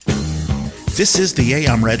This is The Yay.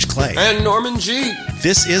 I'm Reg Clay. And Norman G.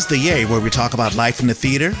 This is The Yay, where we talk about life in the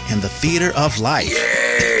theater and the theater of life.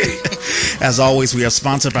 Yay! As always, we are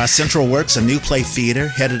sponsored by Central Works, a new play theater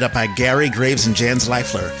headed up by Gary Graves and Jans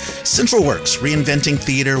Leifler. Central Works, reinventing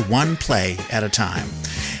theater one play at a time.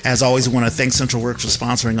 As always, we want to thank Central Works for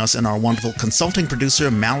sponsoring us and our wonderful consulting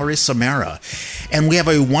producer, Mallory Samara. And we have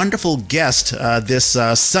a wonderful guest this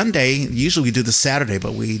Sunday. Usually we do this Saturday,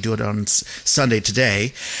 but we do it on Sunday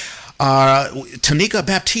today. Tanika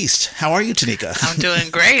Baptiste. How are you, Tanika? I'm doing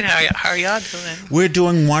great. How are y'all doing? We're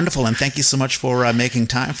doing wonderful, and thank you so much for making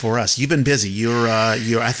time for us. You've been busy.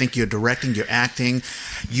 I think you're directing, you're acting.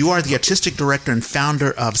 You are the artistic director and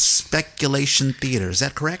founder of Speculation Theater. Is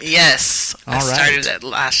that correct? Yes. All I right. started that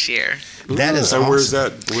last year. That is awesome. And where's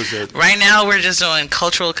that? Right now, we're just doing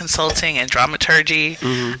cultural consulting and dramaturgy.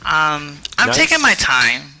 Mm-hmm. I'm Nice. taking my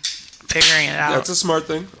time figuring it out. That's a smart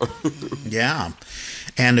thing. Yeah.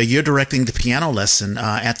 And you're directing the piano lesson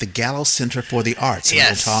at the Gallo Center for the Arts. And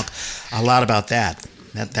Yes. we'll talk a lot about that.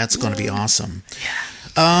 That's going to be awesome.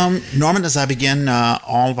 Norman, as I begin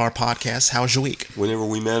all of our podcasts, how was your week? Whenever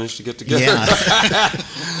we manage to get together. Yeah.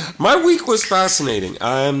 My week was fascinating.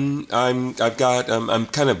 I'm kind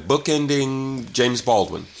of bookending James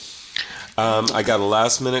Baldwin. I got a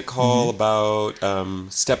last-minute call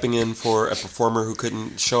about stepping in for a performer who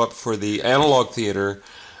couldn't show up for the Analog Theater.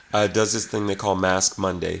 Does this thing they call Mask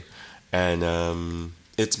Monday, and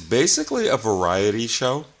it's basically a variety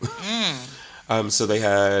show. So they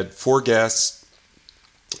had 4 guests,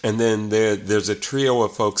 and then there's a trio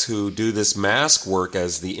of folks who do this mask work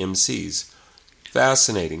as the MCs.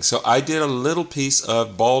 Fascinating. So I did a little piece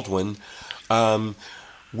of Baldwin,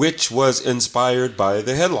 which was inspired by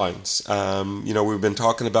the headlines. We've been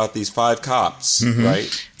talking about these 5 cops,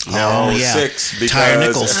 right? Now 6 because Tyre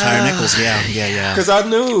Nichols, yeah. Because I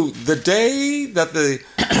knew the day that the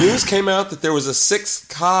news came out that there was a 6th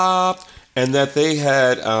cop and that they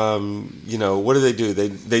had, what do?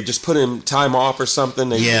 They just put him time off or something.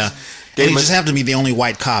 They just And he just happened to be the only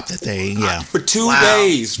white cop that they, For 2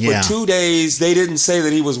 days. For 2 days, they didn't say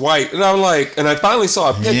that he was white. And I'm like, and I finally saw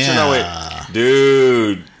a picture and I went,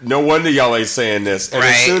 dude, no wonder y'all ain't saying this. And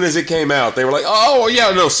as soon as it came out, they were like,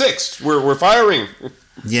 6. We're firing.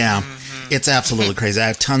 Yeah, it's absolutely crazy. I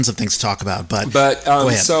have tons of things to talk about, but go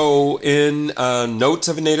ahead. So in Notes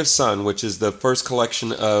of a Native Son, which is the first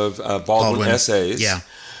collection of Baldwin essays,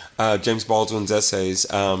 James Baldwin's essays,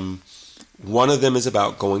 one of them is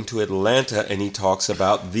about going to Atlanta, and he talks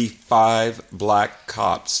about the 5 black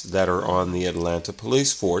cops that are on the Atlanta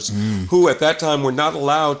police force, who at that time were not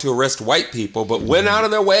allowed to arrest white people, but went out of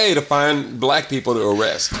their way to find black people to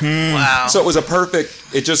arrest. Wow. So it was a perfect,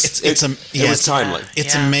 it was timely.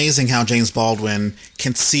 It's amazing how James Baldwin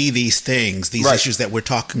can see these things, these issues that we're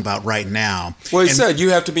talking about right now. Well, he said you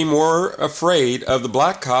have to be more afraid of the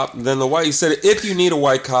black cop than the white. He said if you need a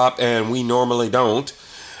white cop, and we normally don't,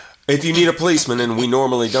 if you need a policeman, and we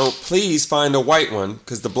normally don't, please find a white one,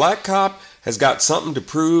 because the black cop has got something to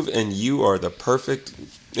prove, and you are the perfect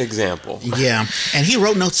example. Yeah, and he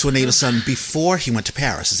wrote Notes to a Native Son before he went to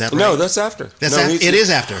Paris. Is that right? No, that's after. It is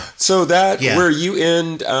after. So where you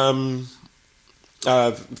end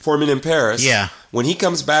Foreman in Paris, when he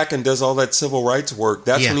comes back and does all that civil rights work,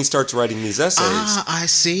 that's when he starts writing these essays. I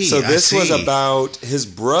see. So this was about his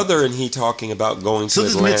brother and he talking about going to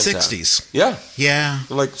Atlanta. So this is mid-60s. Yeah.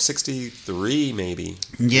 Like 63 maybe.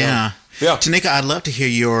 Yeah. Yeah. Tanika, I'd love to hear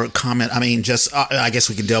your comment. I mean, I guess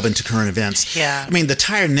we can delve into current events. Yeah. I mean, the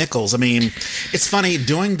Tyre Nichols, it's funny,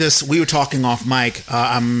 doing this, we were talking off mic,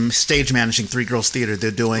 I'm stage managing Three Girls Theater.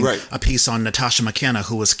 They're doing a piece on Natasha McKenna,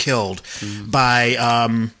 who was killed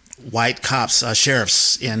by white cops,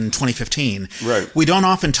 sheriffs in 2015. Right. We don't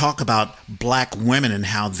often talk about black women and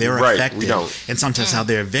how they're affected. We don't. And sometimes how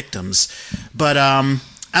they're victims. But I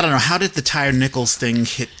don't know, how did the Tyre Nichols thing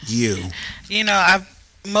hit you?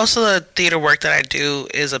 Most of the theater work that I do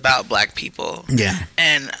is about black people. Yeah.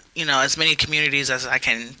 And, as many communities as I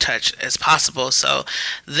can touch as possible. So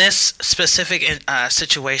this specific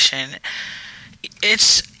situation,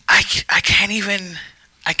 I can't even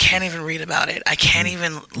read about it. I can't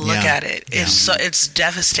even look at it. It's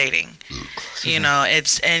devastating. And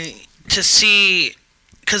to see,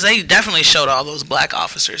 because they definitely showed all those black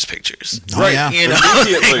officers' pictures. Right. Yeah.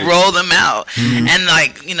 They rolled them out. And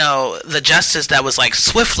the justice that was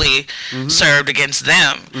swiftly served against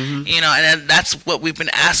them, and that's what we've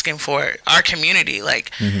been asking for our community.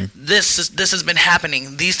 This has been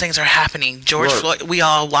happening. These things are happening. George Floyd, we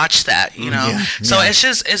all watched that, So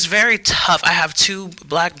it's very tough. I have 2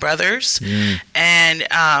 black brothers and,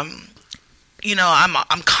 I'm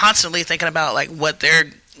constantly thinking about what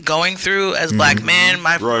they're going through as black men.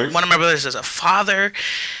 One of my brothers is a father,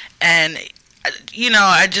 and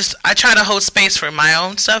I try to hold space for my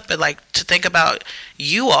own stuff, but like to think about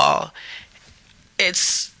you all,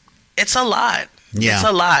 it's a lot. Yeah. It's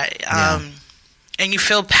a lot. And you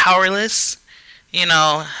feel powerless,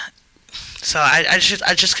 So I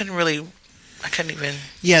just couldn't really. I couldn't even.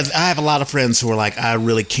 Yeah, I have a lot of friends who are like, I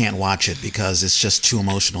really can't watch it because it's just too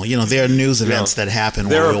emotional. There are news events that happen.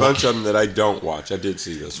 There are a bunch of them that I don't watch. I did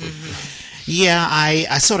see this one. Yeah,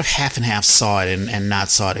 I sort of half and half saw it and not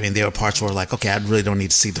saw it. I mean, there were parts where like, okay, I really don't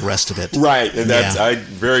need to see the rest of it. Right, and I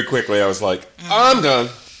very quickly I was like, I'm done.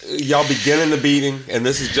 Y'all beginning the beating, and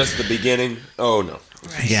this is just the beginning. Oh no.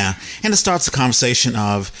 Right. Yeah, and it starts the conversation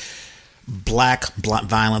of black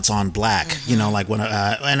violence on black. Like when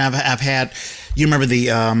and I've had. You remember the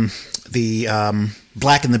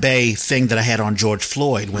Black in the Bay thing that I had on George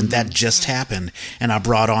Floyd when that just happened, and I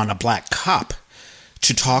brought on a black cop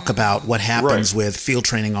to talk about what happens with field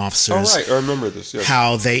training officers. Oh, right. I remember this. Yes.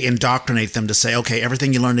 How they indoctrinate them to say, okay,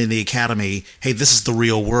 everything you learned in the academy, hey, this is the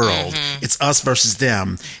real world. It's us versus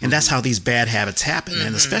them. And that's how these bad habits happen.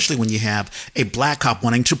 And especially when you have a black cop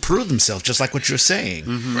wanting to prove themselves, just like what you're saying.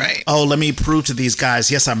 Right. Oh, let me prove to these guys,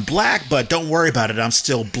 yes, I'm black, but don't worry about it. I'm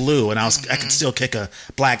still blue, and I can still kick a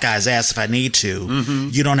black guy's ass if I need to.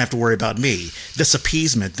 You don't have to worry about me. This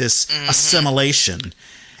appeasement, this assimilation.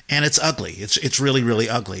 And it's ugly. It's really, really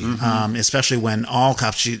ugly. Especially when all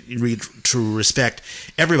cops should to respect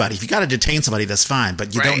everybody. If you got to detain somebody, that's fine,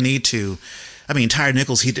 but you don't need to. I mean, Tyre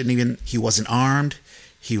Nichols, he wasn't armed.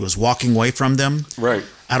 He was walking away from them. Right.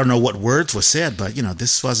 I don't know what words were said, but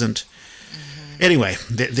this wasn't. Anyway,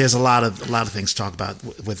 there's a lot of things to talk about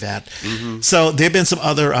with that. So there've been some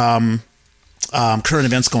other current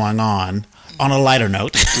events going on. On a lighter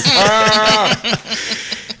note.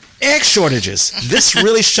 Egg shortages. This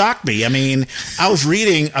really shocked me. I mean, I was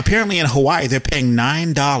reading, apparently in Hawaii, they're paying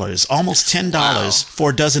 $9, almost $10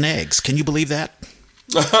 for a dozen eggs. Can you believe that?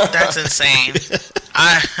 That's insane.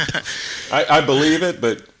 I believe it,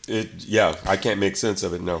 but I can't make sense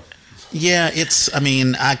of it, no. Yeah,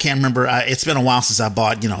 I can't remember. It's been a while since I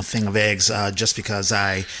bought, a thing of eggs, just because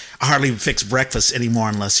I hardly fix breakfast anymore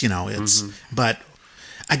unless, it's, but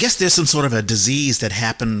I guess there's some sort of a disease that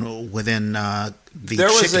happened within there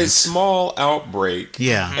was a small outbreak,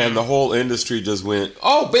 and the whole industry just went,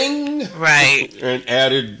 oh, bing, right, and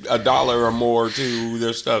added $1 or more to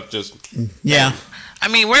their stuff. I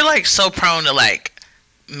mean, we're like so prone to like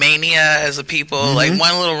mania as a people. Like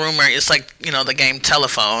one little rumor, it's like the game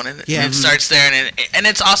telephone, and it starts there, and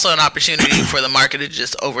it's also an opportunity for the market to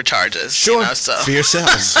just overcharge us. Sure, so. Fear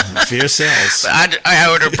sells. Fear sells. But I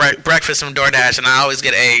order breakfast from DoorDash, and I always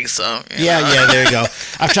get eggs. So yeah, there you go.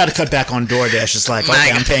 I've tried to cut back on DoorDash. It's like,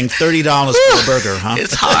 okay, I'm paying $30 for a burger, huh?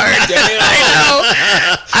 It's hard. I know.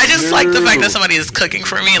 I just like the fact that somebody is cooking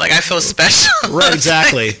for me. Like I feel special. Right,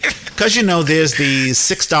 exactly. Because there's the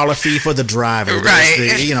 $6 fee for the driver.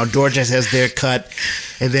 Right. DoorDash has their cut.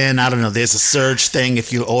 And then, I don't know, there's a surge thing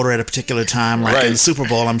if you order at a particular time. Like in the Super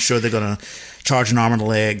Bowl, I'm sure they're going to charge an arm and a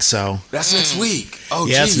leg. So that's next week. Oh,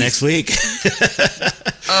 yeah, it's next week.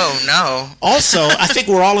 Oh, no. Also, I think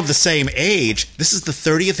we're all of the same age. This is the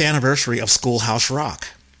 30th anniversary of Schoolhouse Rock.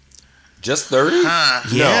 Just 30? Huh.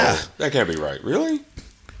 Yeah. No, that can't be right. Really?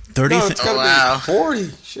 30th? No, it's got to be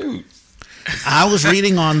 40. Shoot. I was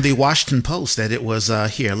reading on the Washington Post that it was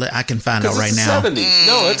here. I can find out right now. 70s.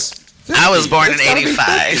 No, it's 50. I was born in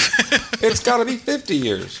 85. It's got to be 50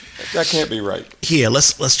 years. That can't be right. Here,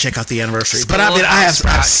 let's check out the anniversary. But I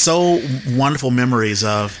have so wonderful memories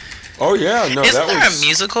of. Oh yeah, no, Isn't that there was a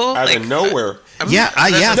musical out of nowhere.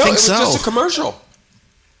 I think so. It was just a commercial.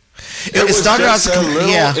 It started out as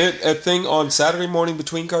a thing on Saturday morning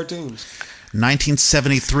between cartoons.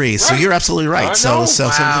 1973. So you're absolutely right. So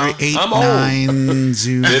 73, 8, 9,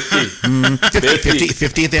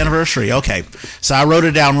 50th anniversary. Okay. So I wrote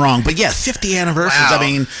it down wrong. But yeah, 50 anniversaries. Wow. I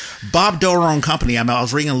mean, Bob Doerr and company, I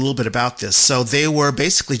was reading a little bit about this. So they were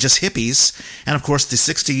basically just hippies. And of course, the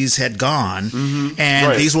 60s had gone.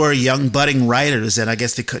 And these were young budding writers. And I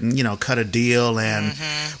guess they couldn't, cut a deal and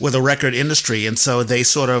with a record industry. And so they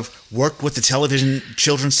sort of worked with the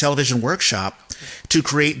children's television workshop to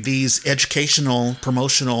create these educational,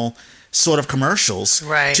 promotional sort of commercials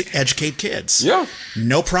to educate kids. Yeah.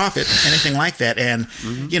 No profit, anything like that. And,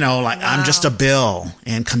 I'm Just a Bill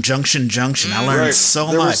and Conjunction Junction. I learned so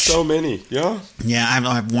much. There were so many. Yeah. Yeah, I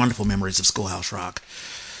have wonderful memories of Schoolhouse Rock.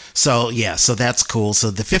 So, so that's cool. So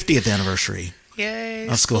the 50th anniversary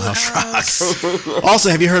of Schoolhouse Rock. Also,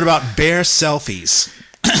 have you heard about bear selfies?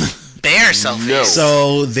 Bear selfies. No.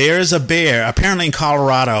 So there's a bear, apparently in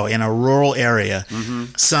Colorado, in a rural area.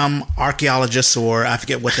 Some archaeologists, or I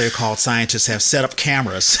forget what they're called, scientists, have set up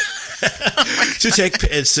cameras to take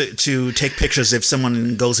pictures if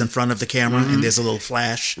someone goes in front of the camera and there's a little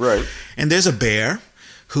flash. Right. And there's a bear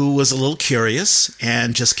who was a little curious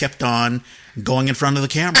and just kept on going in front of the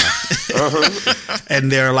camera.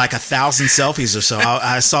 And there are like 1,000 selfies or so.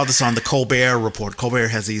 I saw this on the Colbert Report. Colbert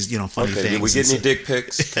has these, funny things. Did we get any dick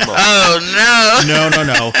pics? Come on. Oh, no.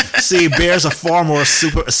 No. See, bears are far more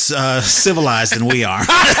civilized than we are.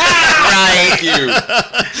 Right. Thank you.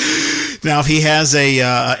 Now, if he has a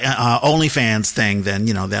OnlyFans thing, then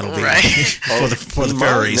that'll be Right. for the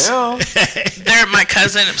furries. They're my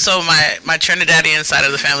cousin. So my Trinidadian side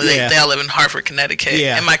of the family, they all live in Hartford, Connecticut.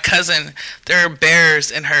 Yeah. And my cousin, there are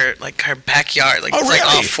bears in her backyard, like really?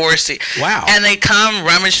 all foresty. Wow. And they come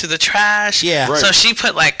rummage through the trash. Yeah. Right. So she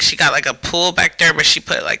got like a pool back there, but she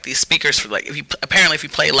put like these speakers for like if you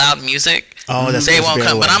play loud music, they won't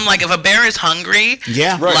come. But I'm like, if a bear is hungry,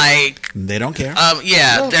 like they don't care.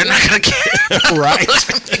 they're not gonna care. Right.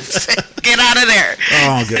 Get out of there.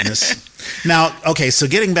 Oh, goodness. Now, okay, so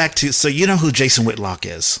getting back to, so you know who Jason Whitlock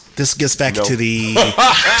is. This gets back to the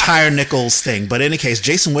Tyre Nichols thing. But in any case,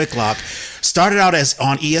 Jason Whitlock started out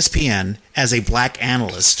on ESPN as a black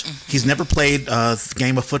analyst. He's never played a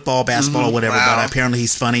game of football, basketball, or whatever, but apparently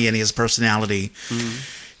he's funny and he has personality.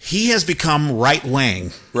 He has become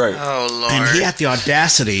right-wing. Right. Oh, Lord. And he had the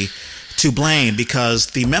audacity to blame because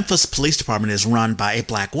the Memphis Police Department is run by a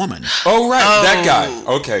black woman. Oh, right. That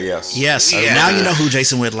guy. Okay, yes. Yes. Yeah. Now you know who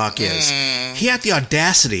Jason Whitlock is. He had the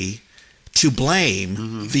audacity to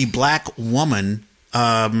blame the black woman,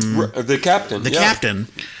 the captain. captain,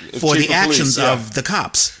 for Chief the of actions police, yeah. of the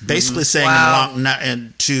cops. Basically saying,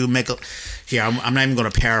 to make a... Here, I'm not even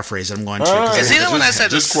going to paraphrase it. I'm going to... Is he the one that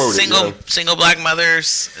said just quote single black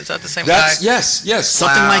mothers? Is that the same That's, guy? Yes.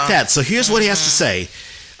 Something like that. So here's what he has to say.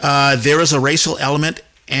 There is a racial element,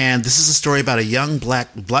 and this is a story about a young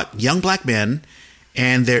black men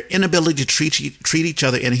and their inability to treat each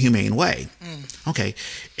other in a humane way. Okay.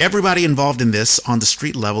 Everybody involved in this on the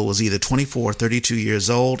street level was either 24 or 32 years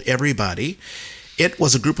old. Everybody. It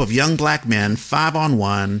was a group of young black men,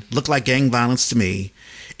 5-on-1, looked like gang violence to me.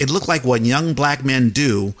 It looked like what young black men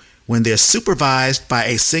do when they're supervised by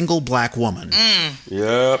a single black woman.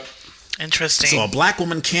 Yep. Interesting. So a black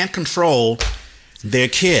woman can't control their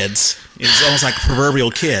kids. It's almost like proverbial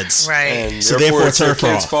kids. Right. And So therefore, therefore it's it's her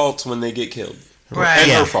her kids' fault. fault when they get killed. Right. And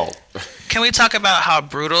Yeah. her fault. Can we talk about how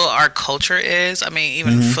brutal our culture is? I mean,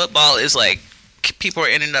 even football is like people are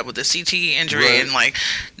ending up with a CTE injury Right. and like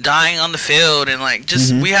dying on the field and like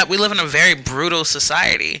just we live in a very brutal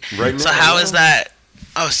society. Right So now, how yeah. is that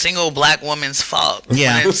a single black woman's fault?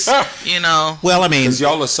 Yeah. When it's, Well, I mean, Because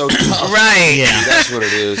y'all are so tough. right. yeah. That's what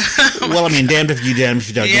it is. Well, I mean, damned if you, damned if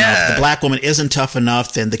you don't. You know, Yeah. if the black woman isn't tough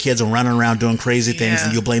enough, then the kids are running around doing crazy things, Yeah.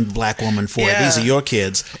 and you blame the black woman for it. Yeah. These are your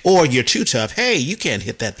kids. Or you're too tough. Hey, you can't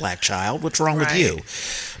hit that black child. What's wrong with Right. you?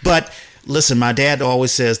 But listen, my dad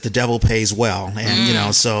always says the devil pays well.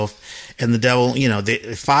 And, so... And the devil,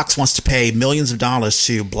 Fox wants to pay millions of dollars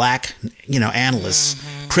to black, analysts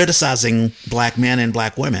criticizing black men and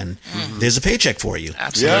black women. There's a paycheck for you.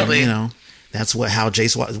 Absolutely. That's how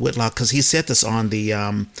Jason Whitlock, because he said this on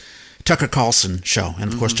the Tucker Carlson show.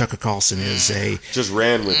 And of course, Tucker Carlson is Just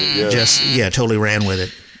ran with it, yeah. totally ran with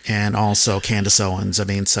it. And also Candace Owens. I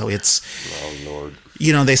mean, so it's... Oh, Lord.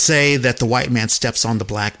 They say that the white man steps on the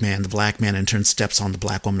black man in turn steps on the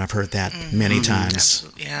black woman. I've heard that many times.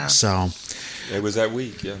 Absolutely. Yeah. So, It was that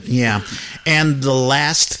week, yeah. yeah. And the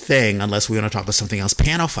last thing, unless we want to talk about something else,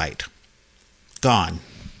 piano fight. Gone.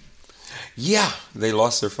 Yeah, they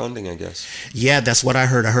lost their funding, I guess. Yeah, that's what I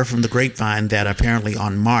heard. I heard from the grapevine that apparently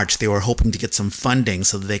on March they were hoping to get some funding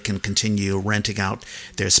so that they can continue renting out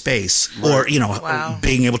their space or, Wow.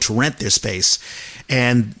 being able to rent their space.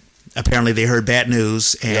 And apparently they heard bad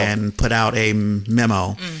news and put out a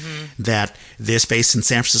memo that their space in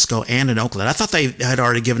San Francisco and in Oakland. I thought they had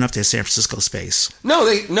already given up their San Francisco space. No.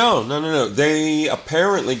 They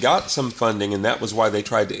apparently got some funding, and that was why they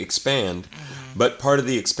tried to expand. But part of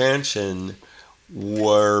the expansion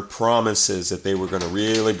were promises that they were going to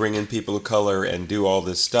really bring in people of color and do all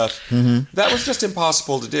this stuff. That was just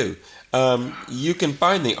impossible to do. You can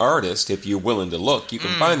find the artist if you're willing to look. You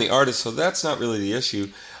can find the artist, so that's not really the issue.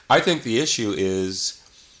 I think the issue is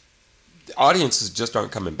the audiences just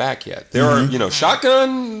aren't coming back yet. There are,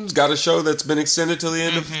 Shotgun's got a show that's been extended till the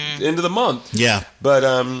end of the month. Yeah. But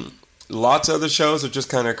lots of other shows are just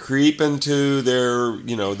kind of creeping to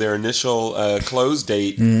their initial close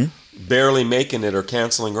date, barely making it or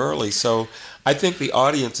canceling early. So I think the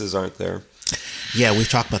audiences aren't there. Yeah, we've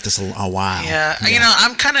talked about this a while. Yeah.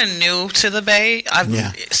 I'm kind of new to the Bay.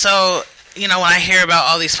 So, when I hear about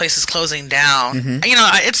all these places closing down,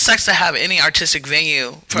 it sucks to have any artistic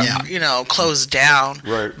venue, closed down.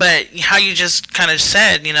 Right. But how you just kind of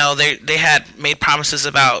said, they had made promises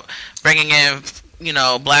about bringing in,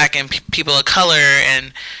 black and people of color,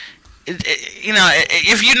 and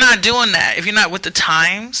if you're not doing that, if you're not with the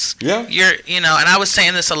times, you're, and I was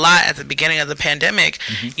saying this a lot at the beginning of the pandemic,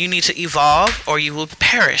 you need to evolve or you will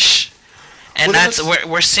perish. And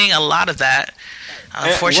we're seeing a lot of that,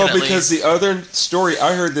 unfortunately. Well, because the other story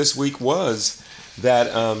I heard this week was that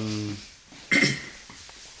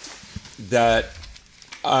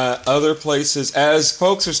other places, as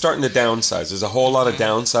folks are starting to downsize, there's a whole lot of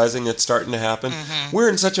downsizing that's starting to happen. We're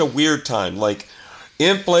in such a weird time, like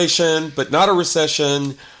inflation, but not a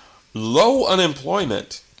recession, low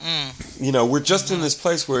unemployment. We're just in this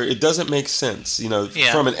place where it doesn't make sense,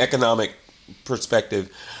 from an economic perspective.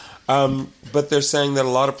 But they're saying that a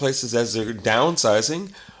lot of places, as they're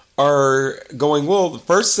downsizing, are going, well, the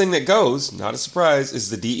first thing that goes, not a surprise, is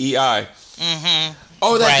the DEI.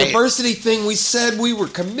 Oh, that diversity thing we said we were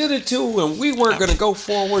committed to and we weren't going to go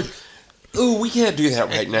forward. Ooh, we can't do that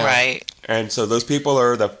right now. Right. And so those people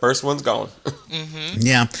are the first ones gone.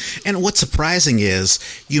 Yeah. And what's surprising is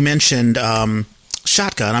you mentioned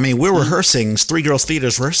Shotgun. I mean, we're rehearsing, Three Girls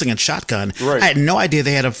Theater's rehearsing at Shotgun. Right. I had no idea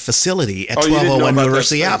they had a facility at 1201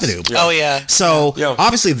 University Avenue. Yeah. Oh, yeah. So,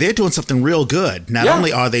 obviously, they're doing something real good. Not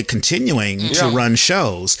only are they continuing to run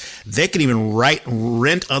shows, they can even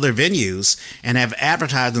rent other venues and have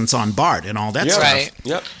advertisements on BART and all that stuff. Right.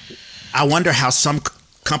 Yep. I wonder how some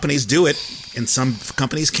companies do it and some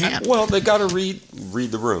companies can't. Well, they got to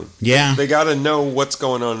read the room. Yeah. They got to know what's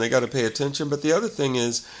going on. They got to pay attention. But the other thing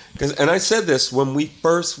is, and I said this when we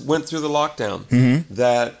first went through the lockdown,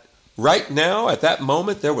 that right now, at that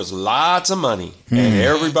moment, there was lots of money. And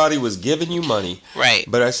everybody was giving you money. Right.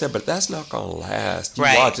 But I said, but that's not going to last. You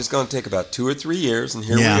right. watch, it's going to take about 2 or 3 years. And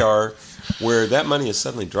here we are, where that money is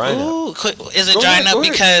suddenly drying up. Is it drying up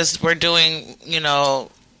because we're doing,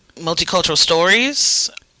 multicultural stories?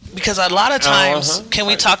 Because a lot of times, can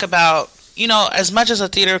we talk about, as much as a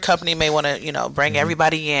theater company may want to, bring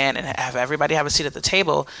everybody in and have everybody have a seat at the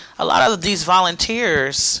table, a lot of these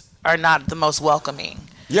volunteers are not the most welcoming.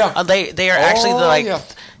 Yeah. They are actually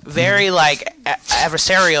very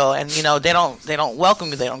adversarial, and they don't welcome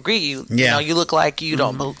you, they don't greet you. Yeah. You look like you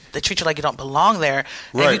don't. They treat you like you don't belong there.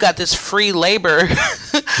 Right. And you got this free labor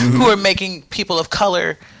who are making people of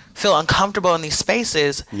color feel uncomfortable in these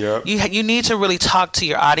spaces. Yep. You need to really talk to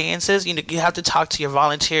your audiences. You have to talk to your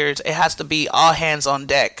volunteers. It has to be all hands on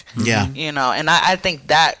deck. Yeah. And I think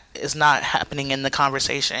that is not happening in the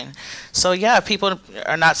conversation. So people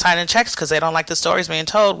are not signing checks because they don't like the stories being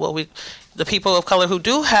told. Well, the people of color who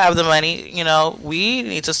do have the money, we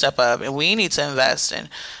need to step up and we need to invest. And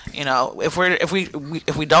if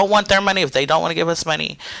we don't want their money, if they don't want to give us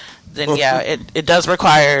money, then it does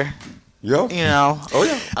require. Yeah. Oh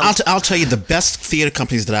yeah. I'll tell you, the best theater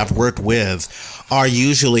companies that I've worked with are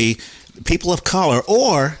usually people of color,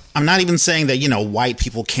 or I'm not even saying that white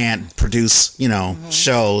people can't produce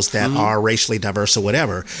shows that are racially diverse or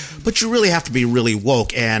whatever, but you really have to be really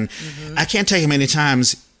woke. And I can't tell you how many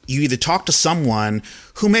times you either talk to someone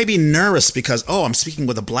who may be nervous because, I'm speaking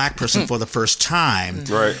with a black person for the first time,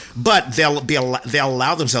 right? But they'll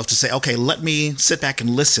allow themselves to say, okay, let me sit back and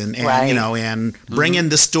listen, and and bring in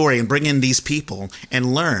this story and bring in these people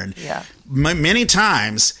and learn. Yeah. Many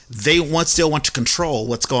times they still want to control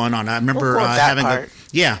what's going on. I remember having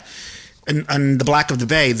in the Black of the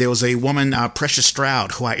Bay, there was a woman, Precious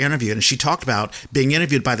Stroud, who I interviewed, and she talked about being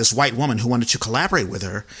interviewed by this white woman who wanted to collaborate with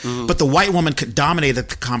her, but the white woman dominated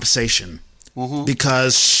the conversation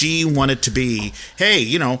because she wanted to be,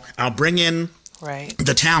 hey, I'll bring in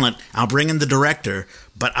the talent, I'll bring in the director,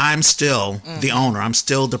 but I'm still the owner, I'm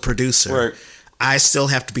still the producer. Right. I still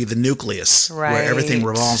have to be the nucleus where everything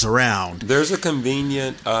revolves around. There's a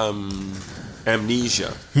convenient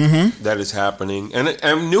amnesia that is happening, and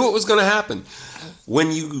I knew it was going to happen.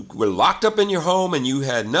 When you were locked up in your home and you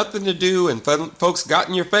had nothing to do, and folks got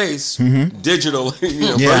in your face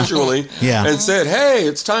digitally, virtually, and said, "Hey,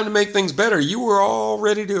 it's time to make things better," you were all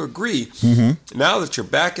ready to agree. Now that you're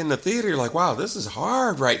back in the theater, you're like, "Wow, this is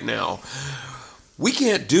hard right now. We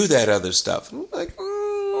can't do that other stuff." Like,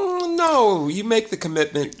 no, you make the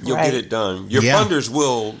commitment, you'll get it done. Your funders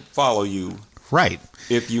will follow you, right?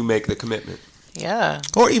 If you make the commitment. Yeah.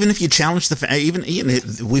 Or even if you challenge even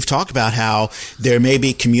we've talked about how there may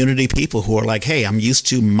be community people who are like, hey, I'm used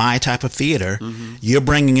to my type of theater. You're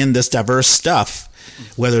bringing in this diverse stuff,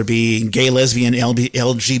 whether it be gay, lesbian,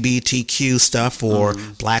 LGBTQ stuff, or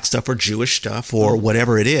black stuff, or Jewish stuff, or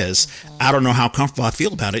whatever it is. I don't know how comfortable I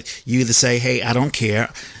feel about it. You either say, hey, I don't care.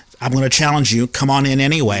 I'm going to challenge you. Come on in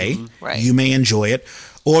anyway. Right. You may enjoy it.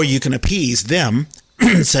 Or you can appease them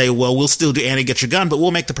and say, well, we'll still do Annie Get Your Gun, but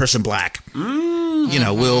we'll make the person black. You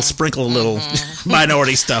know, we'll sprinkle a little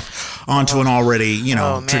minority stuff onto an already,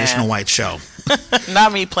 traditional white show.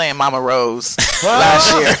 Not me playing Mama Rose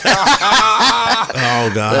last year.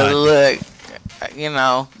 Oh, God. But look,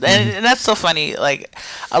 and that's so funny. Like,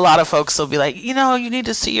 a lot of folks will be like, you need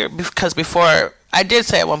to see because before, I did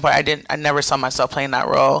say at one point, I never saw myself playing that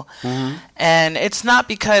role. And it's not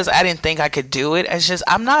because I didn't think I could do it. It's just,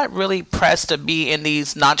 I'm not really pressed to be in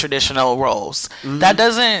these non-traditional roles. That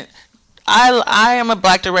doesn't, I am a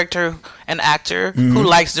black director and actor who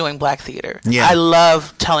likes doing black theater. Yeah. I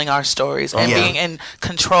love telling our stories and being in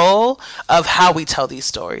control of how we tell these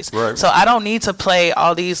stories. Right. So I don't need to play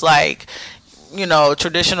all these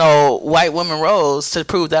traditional white woman roles to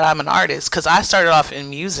prove that I'm an artist, because I started off in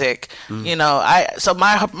music. So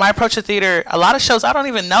my approach to theater, a lot of shows I don't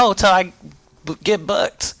even know till I get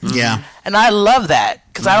booked. Yeah. And I love that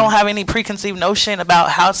because I don't have any preconceived notion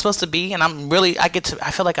about how it's supposed to be, and I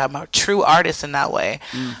feel like I'm a true artist in that way.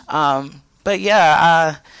 But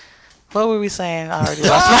yeah, what were we saying? I already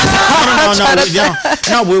lost my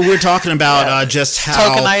No, we're talking about just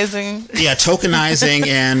how tokenizing. Yeah, tokenizing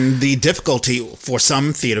and the difficulty for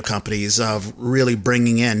some theater companies of really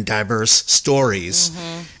bringing in diverse stories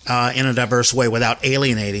in a diverse way without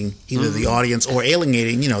alienating either the audience or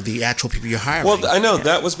alienating, the actual people you're hiring. Well, I know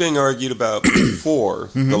that was being argued about before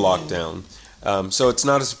the lockdown. So it's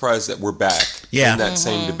not a surprise that we're back in that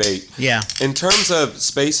same debate. Yeah. In terms of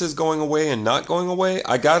spaces going away and not going away,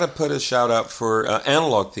 I got to put a shout out for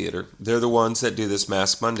Analog Theater. They're the ones that do this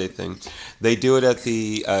Mask Monday thing. They do it at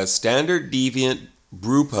the Standard Deviant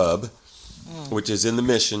Brew Pub, which is in the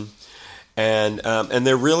Mission. And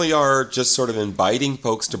they really are just sort of inviting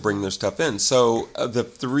folks to bring their stuff in. So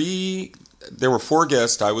there were 4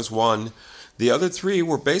 guests. I was one. The other 3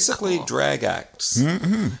 were basically drag acts.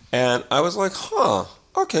 And I was like,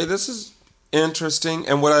 okay, this is interesting.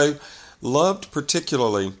 And what I loved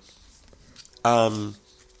particularly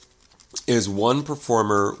is one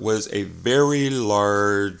performer was a very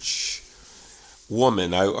large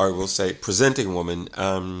woman, I will say, presenting woman,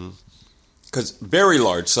 because very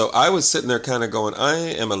large. So I was sitting there kind of going, I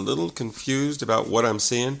am a little confused about what I'm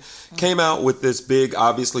seeing. Came out with this big,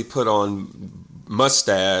 obviously put on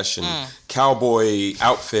mustache and cowboy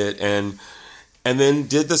outfit, and then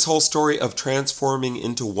did this whole story of transforming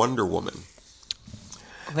into Wonder Woman.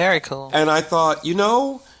 Very cool. And I thought,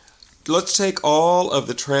 let's take all of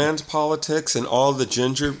the trans politics and all the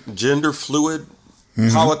gender fluid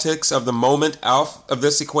politics of the moment out of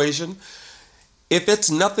this equation. If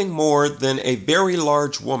it's nothing more than a very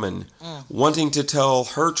large woman wanting to tell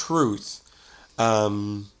her truth,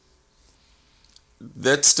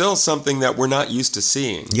 that's still something that we're not used to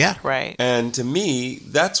seeing. Yeah. Right. And to me,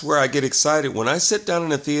 that's where I get excited. When I sit down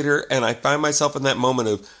in a theater and I find myself in that moment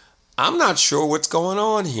of, I'm not sure what's going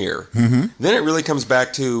on here. Then it really comes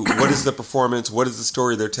back to, what is the performance? What is the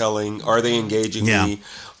story they're telling? Are they engaging me?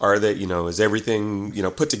 Are they, is everything,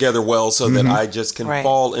 put together well so that I just can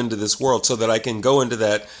fall into this world, so that I can go into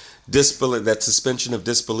that disbelief, that suspension of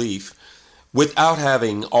disbelief, without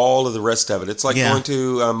having all of the rest of it. It's like going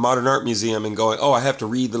to a modern art museum and going, I have to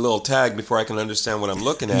read the little tag before I can understand what I'm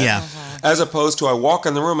looking at. Yeah. As opposed to I walk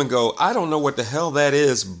in the room and go, I don't know what the hell that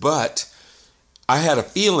is, but I had a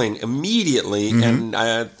feeling immediately, and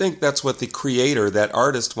I think that's what the creator, that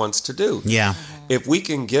artist, wants to do. Yeah. If we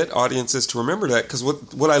can get audiences to remember that, because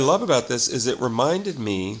what I love about this is it reminded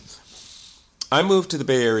me, I moved to the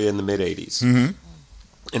Bay Area in the mid-'80s.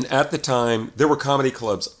 And at the time, there were comedy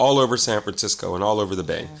clubs all over San Francisco and all over the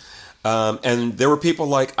Bay. And there were people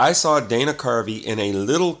like, I saw Dana Carvey in a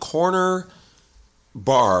little corner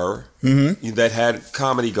bar that had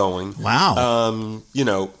comedy going. Wow.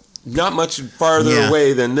 Not much farther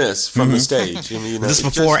away than this from the stage. This is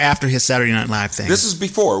before or after his Saturday Night Live thing? This is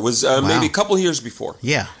before. It was maybe a couple years before.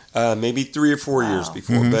 Yeah. Maybe 3 or 4 years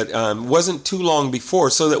before. But wasn't too long before,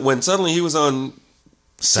 so that when suddenly he was on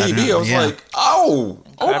TV, I was like, oh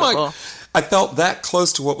my. I felt that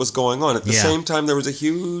close to what was going on. At the same time, there was a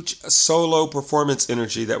huge solo performance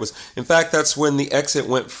energy that was, in fact, that's when the exit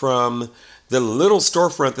went from the little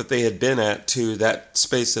storefront that they had been at to that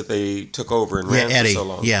space that they took over and ran Eddie. for so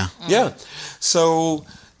long. Yeah. Yeah. So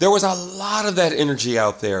there was a lot of that energy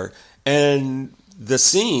out there. And the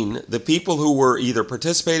scene, the people who were either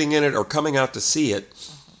participating in it or coming out to see it,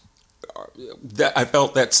 I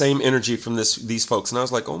felt that same energy from these folks. And I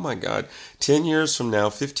was like, oh my God, 10 years from now,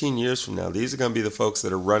 15 years from now, these are going to be the folks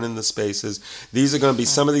that are running the spaces. These are going to be,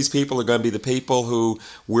 some of these people are going to be the people who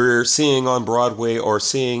we're seeing on Broadway or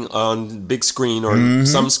seeing on big screen or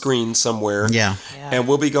some screen somewhere. Yeah. And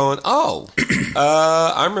we'll be going,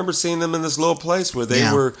 I remember seeing them in this little place where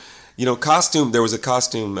they were, there was a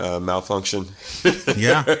costume malfunction.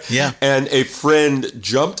 Yeah. And a friend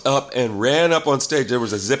jumped up and ran up on stage. There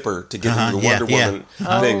was a zipper to get into the Wonder Woman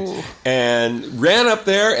thing. And ran up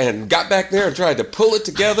there and got back there and tried to pull it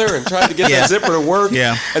together and tried to get that zipper to work.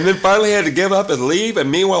 Yeah. And then finally had to give up and leave. And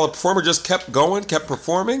meanwhile, the performer just kept going, kept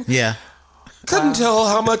performing. Yeah. Couldn't tell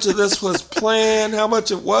how much of this was planned, how much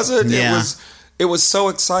it wasn't. Yeah. It was so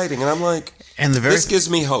exciting. And I'm like, this gives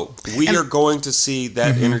me hope. We are going to see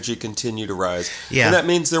that energy continue to rise. Yeah. And that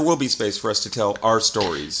means there will be space for us to tell our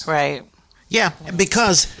stories. Right. Yeah,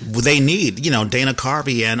 because they need, Dana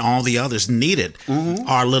Carvey and all the others needed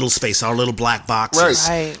our little space, our little black boxes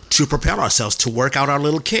to propel ourselves, to work out our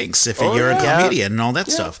little kinks if you're a comedian and all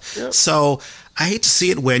that stuff. Yeah. So I hate to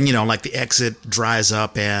see it when, like the exit dries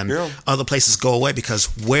up and other places go away, because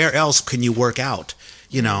where else can you work out?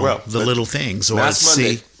 The little things, or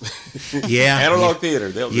see, analog theater.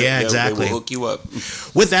 Exactly. They will hook you up.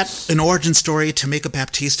 With that, an origin story, Tanika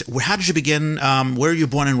Baptiste. How did you begin? Where were you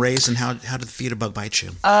born and raised, and how did the theater bug bite you?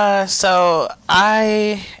 So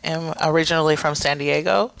I am originally from San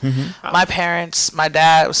Diego. My parents, my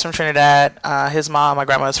dad was from Trinidad. His mom, my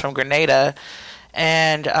grandma, was from Grenada,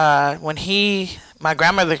 and my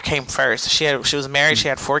grandmother came first. She was married. She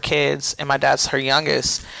had 4 kids, and my dad's her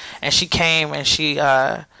youngest. And she came and she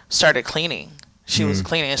started cleaning. She was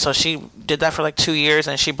cleaning, and so she did that for like 2 years.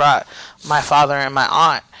 And she brought my father and my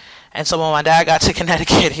aunt. And so when my dad got to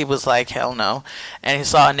Connecticut, he was like, "Hell no!" And he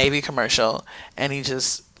saw a Navy commercial, and he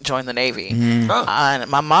just joined the Navy. And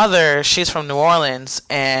my mother, she's from New Orleans,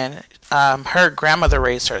 and her grandmother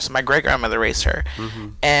raised her. So my great grandmother raised her,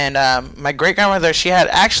 and my great grandmother, she had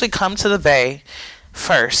actually come to the Bay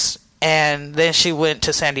first, and then she went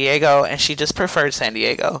to San Diego, and she just preferred San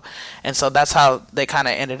Diego, and so that's how they kind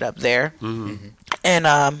of ended up there.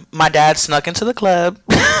 And my dad snuck into the club.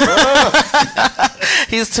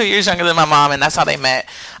 He's 2 years younger than my mom, and that's how they met.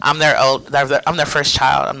 I'm their first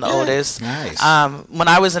child. I'm the oldest. Nice. When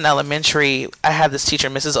I was in elementary, I had this teacher,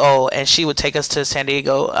 Mrs. O, and she would take us to San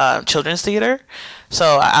Diego Children's Theater.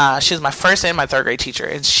 So she was my first and my third grade teacher,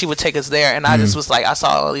 and she would take us there. And I just was like, I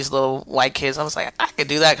saw all these little white kids. I was like, I could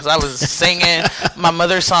do that, because I was singing my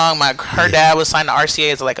mother's song. Her dad was signed to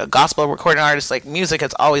RCA as like a gospel recording artist. Like, music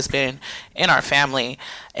has always been in our family,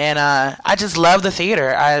 and I just love the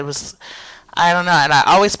theater. I don't know, and I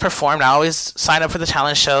always performed. I always signed up for the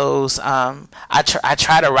talent shows. I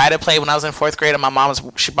tried to write a play when I was in 4th grade, and my mom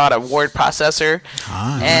she bought a word processor.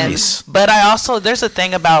 Nice. But there's a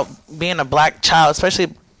thing about being a black child,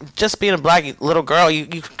 especially just being a black little girl.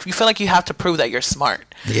 You feel like you have to prove that you're smart.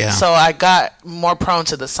 Yeah. So I got more prone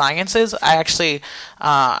to the sciences. I actually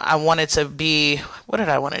I wanted to be, what did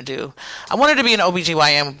I want to do? I wanted to be an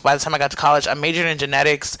OBGYN by the time I got to college. I majored in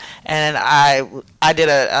genetics, and I did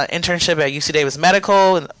an internship at UC Davis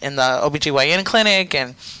Medical in the OBGYN clinic,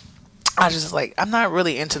 and I was just like, I'm not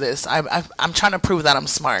really into this. I'm trying to prove that I'm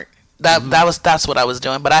smart. That's what I was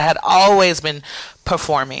doing. But I had always been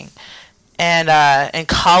performing. And in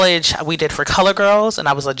college, we did For Color Girls, and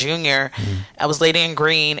I was a junior. I was Lady in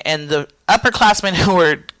Green, and the upperclassmen who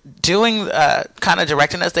were doing, kind of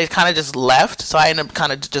directing us, they kind of just left, so I ended up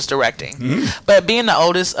kind of just directing. But being the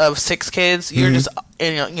oldest of 6 kids, you're just,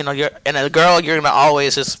 you're, and a girl, you're going to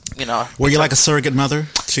always just, Were you like a surrogate mother?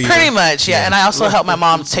 Pretty much, yeah. And I also helped my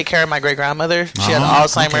mom take care of my great-grandmother. She had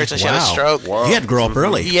Alzheimer's, and she had a stroke. Wow. You had to grow up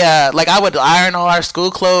early. Yeah, like I would iron all our school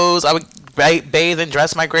clothes. I would bathe and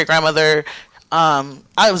dress my great-grandmother.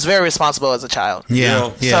 I was very responsible as a child.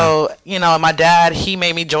 Yeah. So, my dad, he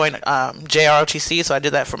made me join JROTC, so I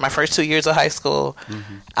did that for my first 2 years of high school.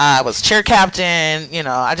 I was cheer captain.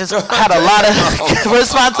 I just had a lot of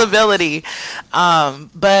responsibility.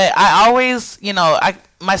 But I always,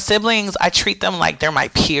 my siblings, I treat them like they're my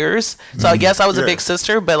peers. So I guess I was a big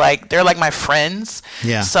sister, but like they're like my friends.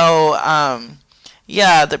 Yeah. So,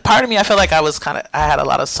 the part of me, I feel like I had a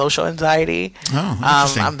lot of social anxiety. Oh,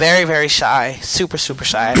 interesting. I'm very, very shy, super, super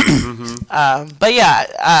shy. But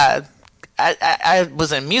yeah, I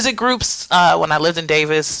was in music groups when I lived in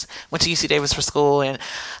Davis, went to UC Davis for school, and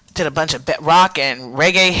did a bunch of rock and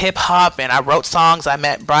reggae, hip hop, and I wrote songs. I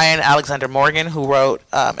met Brian Alexander Morgan, who wrote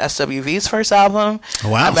SWV's first album. Oh,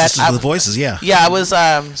 wow, the voices, yeah. Yeah, I was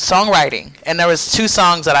songwriting, and there was 2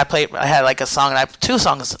 songs that I played. I had like a song, and 2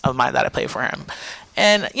 songs of mine that I played for him.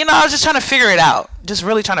 And, you know, I was just trying to figure it out. Just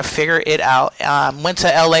really trying to figure it out. Went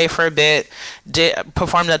to L.A. for a bit.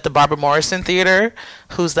 Performed at the Barbara Morrison Theater.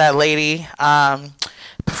 Who's that lady?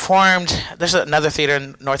 Performed. There's another theater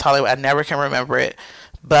in North Hollywood. I never can remember it.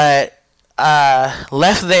 But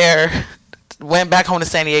left there. Went back home to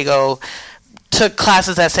San Diego. Took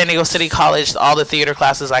classes at San Diego City College, all the theater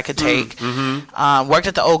classes I could take. Worked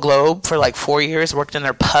at the Old Globe for like 4 years. Worked in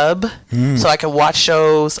their pub so I could watch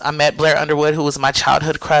shows. I met Blair Underwood, who was my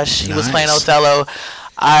childhood crush. He was playing Othello.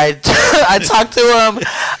 I talked to him.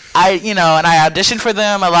 And I auditioned for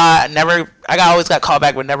them a lot. I always got called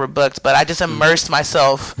back, but never booked. But I just immersed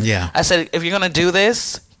myself. Yeah. I said, if you're gonna do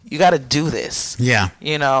this, you got to do this. Yeah.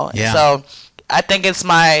 Yeah. So I think it's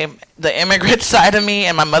the immigrant side of me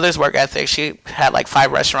and my mother's work ethic. She had like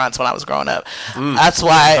 5 restaurants when I was growing up. That's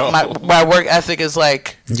why my work ethic is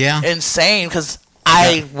like insane, because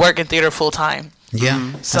I work in theater full time.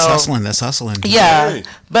 Yeah, that's hustling. That's hustling. Yeah, right.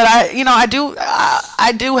 But I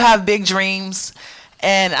do have big dreams,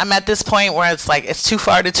 and I'm at this point where it's like it's too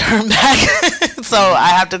far to turn back. So I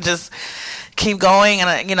have to just keep going,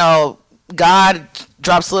 and God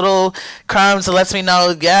drops little crumbs and lets me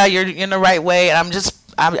know, yeah, you're in the right way, and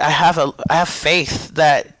I have faith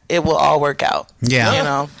that it will all work out.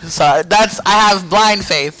 Yeah. So I have blind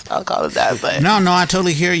faith. I'll call it that. But no, I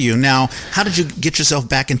totally hear you. Now, how did you get yourself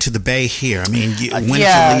back into the Bay here? I mean, when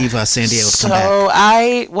did you leave San Diego to come back?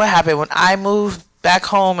 So what happened when I moved back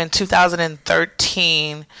home in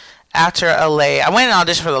 2013 after LA? I went and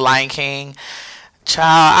auditioned for The Lion King.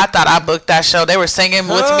 Child, I thought I booked that show. They were singing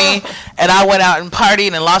with me, and I went out and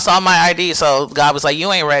partied and lost all my ID. So God was like,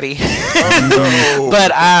 "You ain't ready."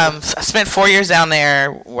 But I spent 4 years down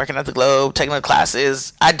there working at the Globe, taking the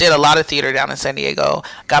classes. I did a lot of theater down in San Diego.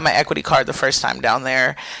 Got my equity card the first time down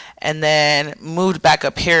there, and then moved back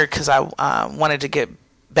up here because I wanted to get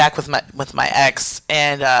back with my ex,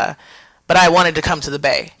 and but I wanted to come to the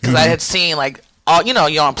Bay because I had seen like all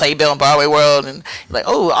you're on Playbill and Broadway World, and you're like,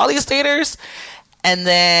 oh, all these theaters. And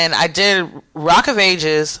then I did Rock of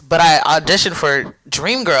Ages, but I auditioned for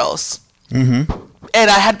Dreamgirls. And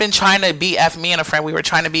I had been trying to be me and a friend. We were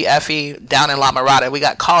trying to be Effie down in La Mirada. We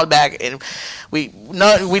got called back, and we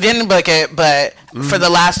didn't book it. But for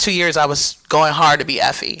the last 2 years, I was going hard to be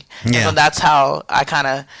Effie. Yeah. And so that's how I kind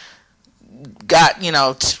of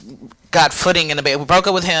got footing in the Bay. We broke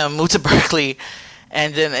up with him, moved to Berkeley,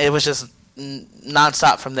 and then it was just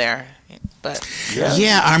nonstop from there. But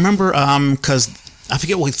yeah, I remember because I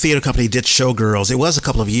forget what theater company did Showgirls. It was a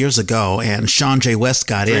couple of years ago, and Sean J. West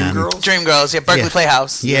got in. Dreamgirls, Berkeley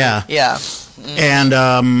Playhouse. Yeah. And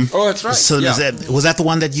oh, that's right. So was that the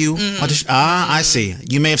one that you auditioned? I see.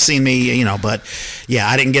 You may have seen me, but yeah,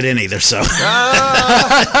 I didn't get in either. So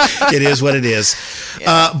it is what it is.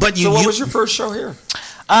 Yeah. But so what was your first show here?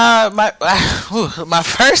 My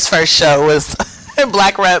first show was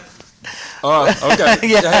Black Rep. Oh, okay.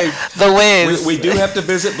 Yeah, hey, The Wiz. We do have to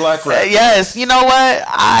visit Black Rep. Yes. You know what?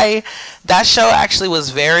 That show actually was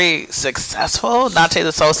very successful. Nate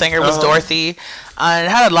the Soul Singer was Dorothy. And it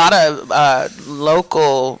had a lot of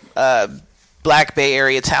local Black Bay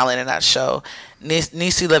Area talent in that show.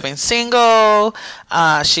 Niecy Living Single.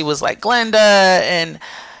 She was like Glenda. And,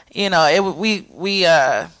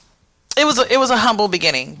 it was a humble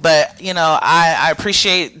beginning, but I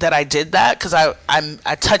appreciate that I did that because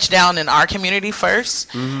I touched down in our community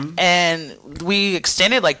first, and we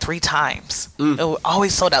extended like 3 times. It was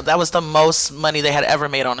always sold out. That was the most money they had ever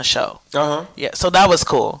made on a show. Yeah, so that was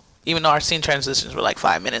cool. Even though our scene transitions were like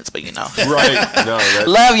 5 minutes, but right? No,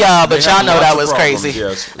 love y'all, but y'all know that was crazy.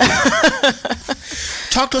 Yes.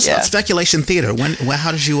 Talk to us about Speculation Theater.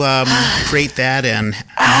 How did you create that, and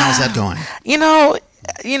how's that going?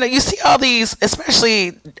 You see all these,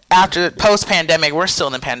 especially after post-pandemic. We're still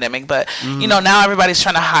in the pandemic, but now everybody's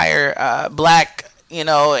trying to hire Black,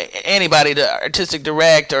 anybody to artistic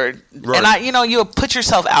direct and you put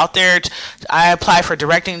yourself out there. I apply for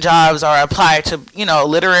directing jobs, or I apply to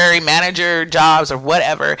literary manager jobs or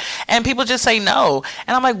whatever, and people just say no.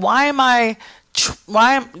 And I'm like,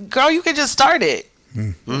 girl, you can just start it.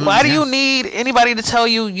 Why do you need anybody to tell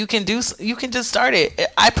you you can just start it?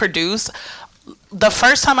 I produce. The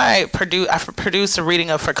first time I produced a reading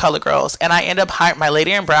of For Color Girls, and I ended up hiring, my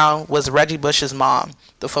Lady in Brown was Reggie Bush's mom,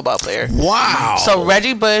 the football player. Wow. So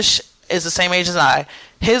Reggie Bush is the same age as I.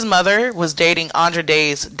 His mother was dating Andra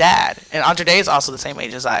Day's dad, and Andra Day is also the same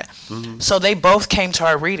age as I. So they both came to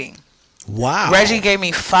our reading. Wow. Reggie gave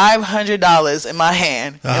me $500 in my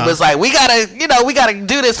hand. It was like, we gotta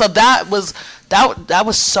do this. So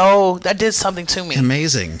that did something to me.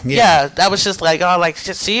 Amazing. Yeah, that was just like,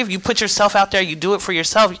 just see, if you put yourself out there, you do it for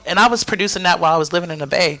yourself. And I was producing that while I was living in the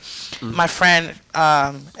Bay. Mm-hmm. My friend,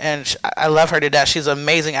 and I love her to death. She's an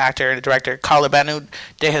amazing actor and director, Carla Banu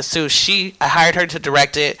de Jesus. I hired her to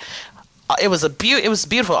direct it. It was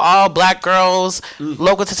beautiful. All black girls,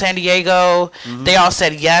 local to San Diego. Mm-hmm. They all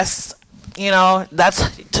said yes.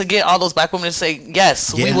 That's to get all those black women to say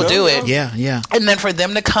yes, we will do it. Yeah. And then for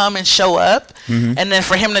them to come and show up, and then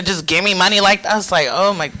for him to just give me money like that, I was like,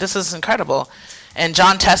 oh my, this is incredible. And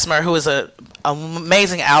John Tesmer, who is an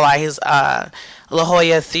amazing ally, he's La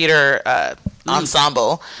Jolla Theater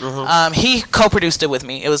Ensemble. Mm-hmm. He co-produced it with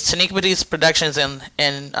me. It was Tanika Baptiste Productions and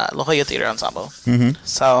La Jolla Theater Ensemble. Mm-hmm.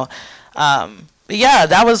 So. Yeah,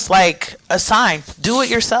 that was like a sign. Do it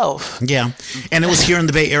yourself. Yeah. And it was here in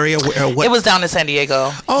the Bay Area? It was down in San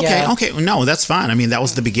Diego. Okay. No, that's fine. I mean, that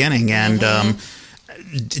was the beginning. And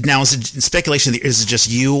now, is it speculation? Is it just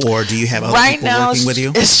you, or do you have other people working with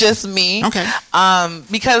you? It's just me. Okay.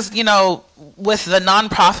 Because, with the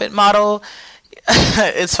nonprofit model,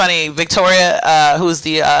 it's funny. Victoria, who's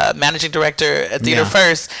the managing director at Theater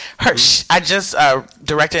First, I just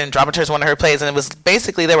directed and dramatized one of her plays, and it was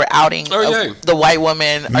basically they were outing the white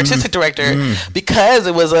woman artistic director because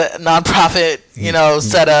it was a nonprofit,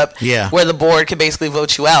 setup where the board could basically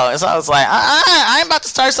vote you out. And so I was like, I'm about to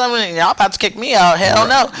start something, and y'all about to kick me out. Hell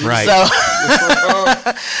no. Right. So,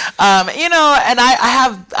 and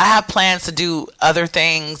I have plans to do other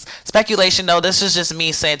things. Speculation, though, this is just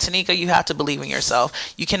me saying, Tanika, you have to believe in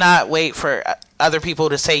yourself. You cannot wait for other people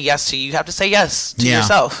to say yes to you. You have to say yes to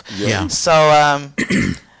yourself. Yeah. So,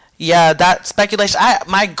 that speculation.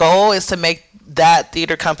 My goal is to make that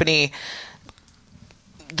theater company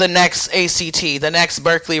the next ACT, the next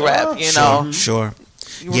Berkeley rep. Sure.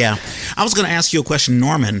 Yeah. I was going to ask you a question,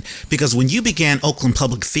 Norman, because when you began Oakland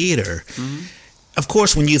Public Theater. Of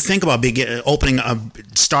course, when you think about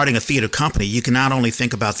starting a theater company, you can not only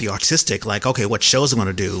think about the artistic, like, okay, what shows I'm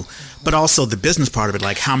going to do, but also the business part of it,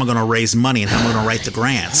 like how am I going to raise money and how am I going to write the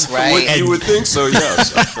grants. Right. You would think so,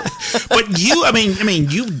 yes. But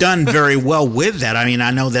you've done very well with that. I mean,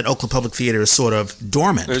 I know that Oakland Public Theater is sort of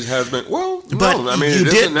dormant. It has been. Well, but no, I mean, it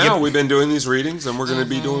isn't now. We've been doing these readings, and we're going to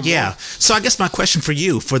be doing more. Yeah. So I guess my question for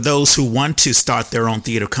you, for those who want to start their own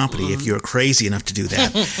theater company, if you're crazy enough to do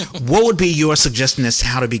that, what would be your suggestion as to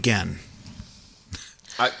how to begin?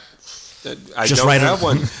 I don't have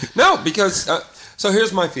one. No, because so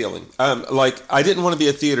here's my feeling. I didn't want to be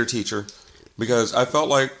a theater teacher because I felt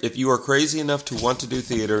like if you are crazy enough to want to do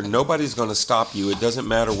theater, nobody's going to stop you. It doesn't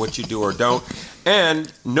matter what you do or don't,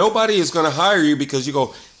 and nobody is going to hire you because you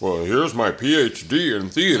go, well, here's my PhD in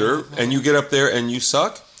theater, and you get up there and you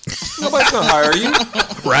suck. Nobody's going to hire you.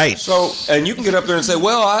 Right. So, and you can get up there and say,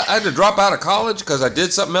 well, I had to drop out of college because I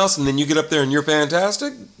did something else, and then you get up there and you're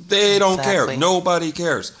fantastic. They don't care. Nobody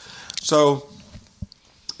cares. So,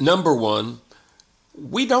 number one,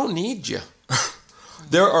 we don't need you.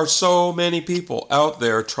 There are so many people out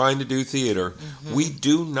there trying to do theater. We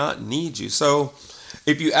do not need you. So,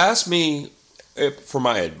 if you ask me for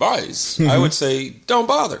my advice, I would say, don't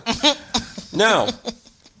bother. Now,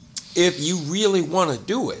 if you really want to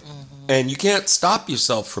do it and you can't stop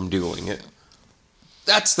yourself from doing it,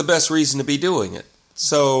 that's the best reason to be doing it.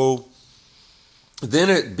 So then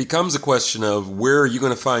it becomes a question of where are you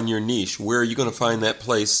going to find your niche? Where are you going to find that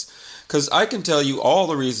place? Because I can tell you all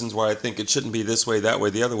the reasons why I think it shouldn't be this way, that way,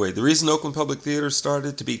 the other way. The reason Oakland Public Theater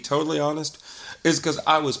started, to be totally honest, is because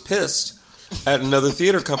I was pissed at another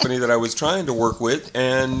theater company that I was trying to work with,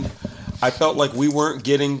 and I felt like we weren't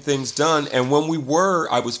getting things done. And when we were,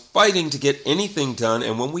 I was fighting to get anything done.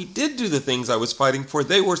 And when we did do the things I was fighting for,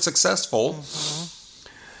 they were successful.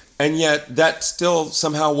 And yet that still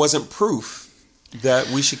somehow wasn't proof that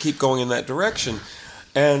we should keep going in that direction.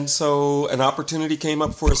 And so an opportunity came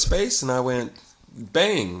up for a space, and I went,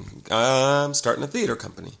 bang, I'm starting a theater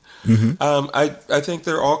company. I think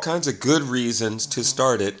there are all kinds of good reasons to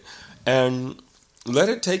start it, and let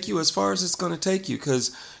it take you as far as it's going to take you.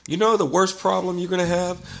 Because the worst problem you're going to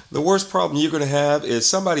have? The worst problem you're going to have is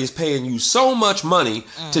somebody is paying you so much money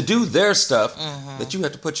to do their stuff that you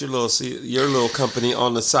have to put your little company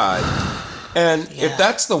on the side. And if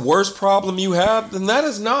that's the worst problem you have, then that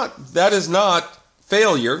is not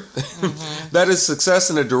failure. That is success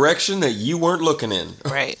in a direction that you weren't looking in.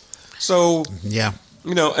 Right. So,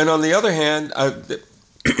 and on the other hand,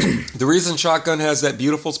 the reason Shotgun has that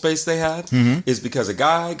beautiful space they had is because a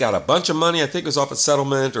guy got a bunch of money. I think it was off a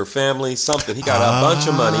settlement or family, something. He got a bunch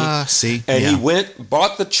of money. He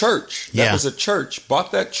bought the church. That was a church.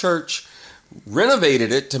 Bought that church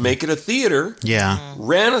renovated it to make it a theater. Yeah.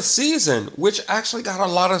 Ran a season, which actually got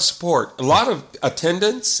a lot of support, a lot of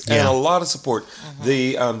attendance, and a lot of support.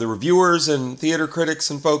 The reviewers and theater critics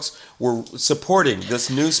and folks were supporting this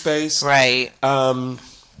new space. Right.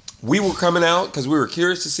 We were coming out because we were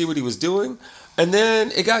curious to see what he was doing. And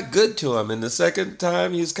then it got good to him. And the second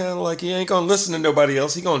time, he was kind of like, he ain't going to listen to nobody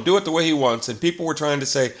else. He going to do it the way he wants. And people were trying to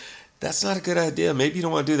say, that's not a good idea. Maybe you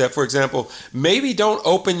don't want to do that. For example, maybe don't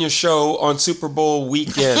open your show on Super Bowl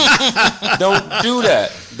weekend. Don't do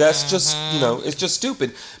that. That's just, it's just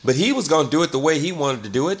stupid. But he was going to do it the way he wanted to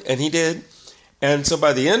do it. And he did. And so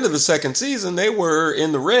by the end of the second season, they were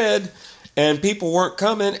in the red. And people weren't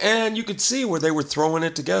coming. And you could see where they were throwing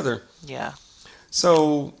it together. Yeah.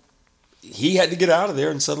 So he had to get out of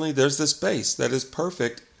there, and suddenly there's this space that is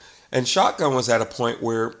perfect. And Shotgun was at a point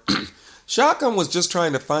where Shotgun was just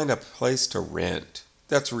trying to find a place to rent.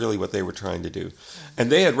 That's really what they were trying to do.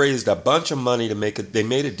 And they had raised a bunch of money to make it. They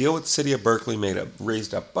made a deal with the city of Berkeley,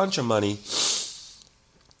 raised a bunch of money.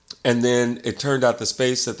 And then it turned out the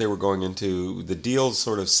space that they were going into, the deal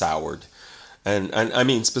sort of soured. And I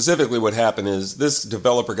mean, specifically what happened is this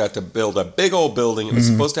developer got to build a big old building. It was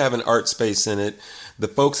supposed to have an art space in it. The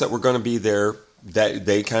folks that were going to be there, that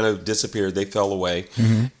they kind of disappeared. They fell away.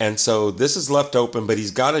 And so this is left open, but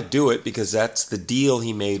he's got to do it because that's the deal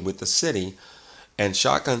he made with the city. And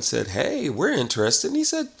Shotgun said, hey, we're interested. And he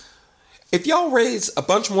said, if y'all raise a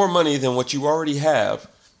bunch more money than what you already have,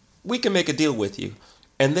 we can make a deal with you.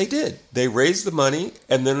 And they did. They raised the money,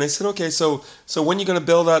 and then they said, okay, so when are you going to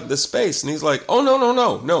build out this space? And he's like, oh,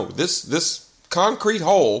 no. This concrete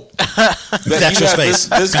hole that that's you your have, space.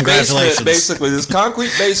 this Congratulations. basement, basically, this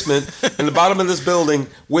concrete basement in the bottom of this building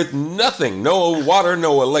with nothing, no water,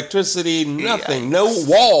 no electricity, nothing, no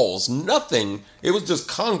walls, nothing. It was just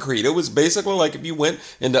concrete. It was basically like if you went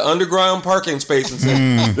into underground parking space and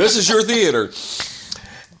said, this is your theater.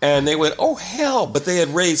 And they went, oh, hell. But they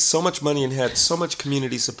had raised so much money and had so much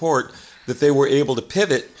community support that they were able to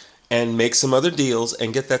pivot and make some other deals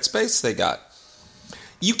and get that space they got.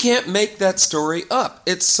 You can't make that story up.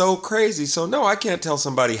 It's so crazy. So, no, I can't tell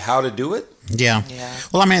somebody how to do it. Yeah.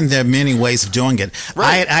 Well, I mean, there are many ways of doing it.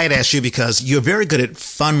 Right. I had asked you because you're very good at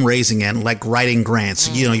fundraising and like writing grants.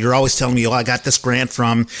 You're always telling me, oh, I got this grant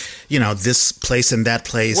from, this place and that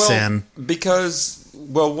place. Well, because,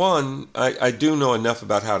 one, I do know enough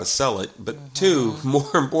about how to sell it. But two,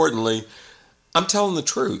 more importantly, I'm telling the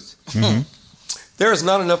truth. There is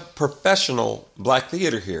not enough professional black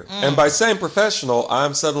theater here. And by saying professional,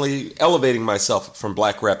 I'm suddenly elevating myself from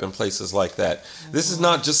black rep in places like that. This is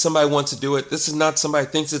not just somebody wants to do it. This is not somebody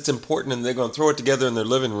thinks it's important and they're going to throw it together in their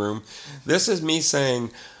living room. This is me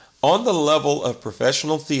saying, on the level of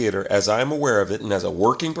professional theater, as I'm aware of it, and as a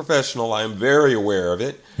working professional, I'm very aware of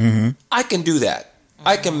it, I can do that.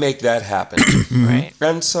 I can make that happen. Right.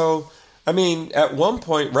 And so, I mean, at one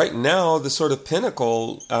point right now, the sort of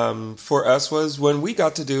pinnacle for us was when we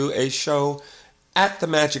got to do a show at the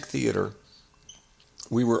Magic Theater.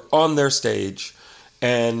 We were on their stage,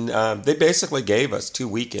 and they basically gave us 2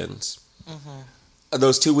 weekends.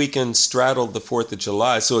 Those 2 weekends straddled the 4th of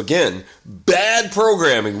July. So again, bad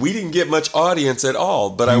programming. We didn't get much audience at all,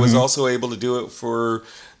 but I was also able to do it for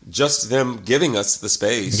just them giving us the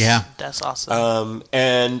space. Yeah. That's awesome.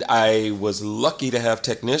 And I was lucky to have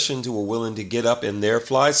technicians who were willing to get up in their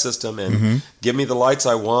fly system and give me the lights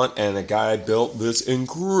I want. And a guy built this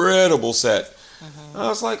incredible set. I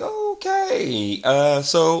was like, okay.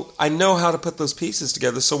 So I know how to put those pieces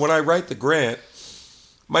together. So when I write the grant,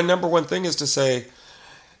 my number one thing is to say,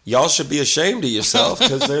 y'all should be ashamed of yourself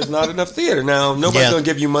because there's not enough theater. Now, nobody's going to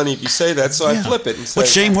give you money if you say that, so I flip it and say... But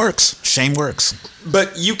shame works. Shame works.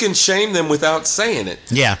 But you can shame them without saying it.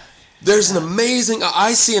 Yeah. There's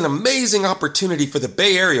I see an amazing opportunity for the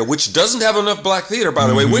Bay Area, which doesn't have enough black theater, by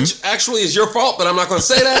the way, which actually is your fault, but I'm not going to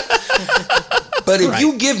say that. But if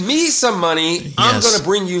you give me some money, I'm going to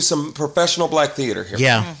bring you some professional black theater here.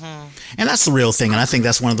 Yeah. And that's the real thing, and I think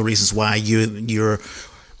that's one of the reasons why you're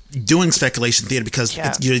doing speculation theater, because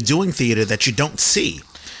you're doing theater that you don't see.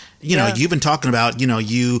 You've been talking about,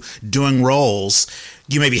 you doing roles.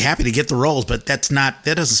 You may be happy to get the roles, but that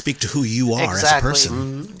doesn't speak to who you are as a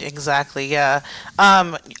person. Exactly, yeah.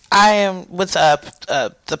 I am with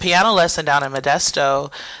the piano lesson down in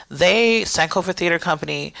Modesto. They, Sankofa Theater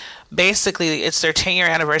Company, basically it's their 10-year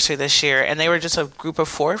anniversary this year, and they were just a group of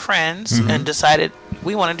 4 friends and decided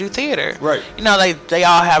we want to do theater. Right. You know, they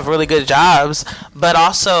all have really good jobs, but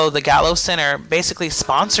also the Gallo Center basically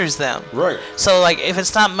sponsors them. Right. So like if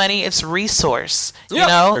it's not money, it's resource. Yeah, you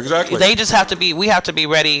know, exactly. They just have to be. We have to be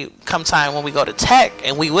ready come time when we go to tech,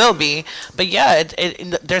 and we will be. But yeah,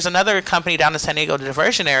 there's another company down in San Diego, the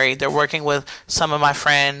Diversionary. They're working with some of my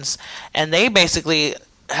friends, and they basically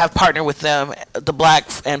have partnered with them, the Black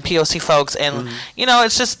and POC folks, and you know,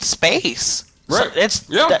 it's just space. Right. So it's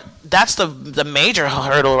that's the major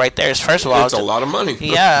hurdle right there. Is first of all, it's a lot of money.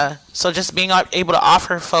 Yeah. So just being able to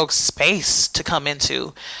offer folks space to come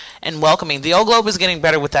into and welcoming. The Old Globe is getting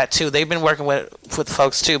better with that too. They've been working with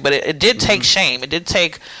folks too, but it did take shame. It did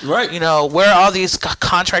take, you know, where are all these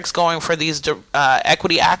contracts going for these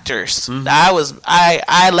equity actors?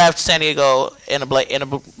 I left San Diego in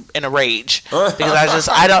a rage because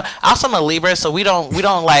I'm a Libra, so we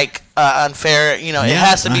don't like unfair. You know, it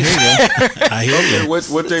has to be fair. I hear you.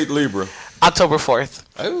 What date Libra? October 4th.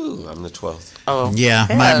 Oh, I'm the 12th. Oh, yeah.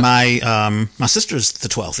 My sister's the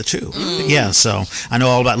 12th too. Yeah, so I know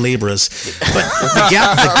all about Libras. But the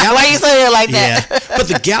Gallo, why you say it like that? But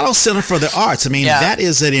the Gallo Center for the Arts. I mean, that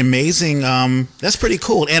is an amazing. That's pretty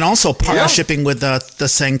cool, and also partnershiping with the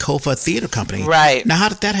Sankofa Theater Company. Right. Now, how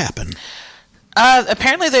did that happen?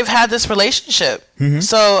 Apparently, they've had this relationship.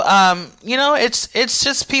 So, you know, it's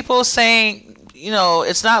just people saying. You know,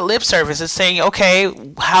 it's not lip service. It's saying, okay,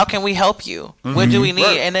 how can we help you? What do we need?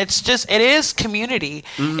 Right. And it is community.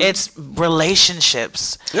 It's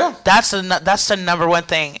relationships. Yeah. That's the number one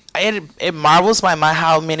thing. It marvels my mind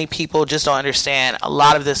how many people just don't understand. A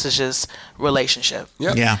lot of this is just relationship.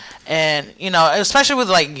 Yeah. And, you know, especially with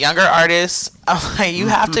like younger artists, I'm like, you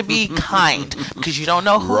have to be kind because you don't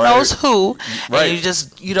know who knows who.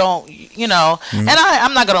 And you don't, you know. And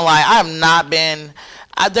I'm not going to lie. I have not been...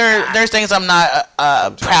 there's things I'm not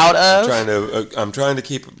proud of. I'm trying to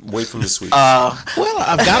keep away from the sweets. Well,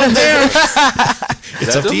 I've got them there.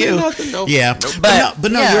 It's up to you. Yeah,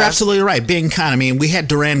 but no, you're absolutely right. Being kind. I mean, we had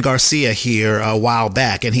Duran Garcia here a while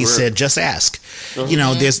back, and he said, "Just ask." You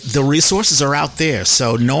know, the resources are out there,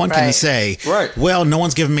 so no one can say, "Well, no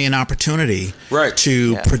one's given me an opportunity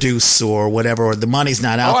to produce or whatever, or the money's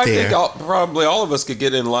not out there." I think probably all of us could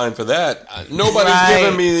get in line for that. Nobody's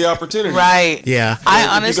given me the opportunity. Right. Yeah.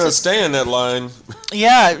 If you're going to stay in that line.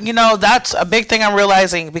 Yeah, you know, that's a big thing I'm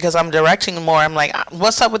realizing because I'm directing more. I'm like,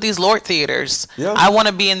 what's up with these Lord theaters? Yeah. I want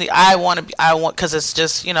to be because it's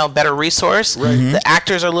just, you know, better resource. Right. The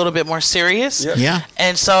actors are a little bit more serious. Yeah.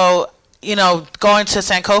 And so, you know, going to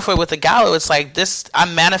Sankofa with the Gallo, it's like this,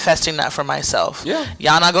 I'm manifesting that for myself. Yeah.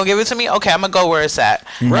 Y'all not going to give it to me? Okay, I'm going to go where it's at.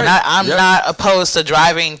 Right. And I'm not opposed to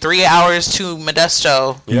driving 3 hours to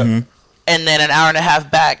Modesto. Yeah. And then an hour and a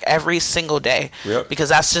half back every single day because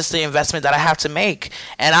that's just the investment that I have to make,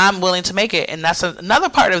 and I'm willing to make it. And that's another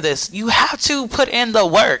part of this. You have to put in the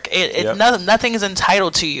work. Nothing is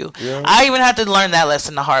entitled to you. I even had to learn that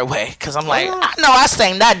lesson the hard way because I'm like, I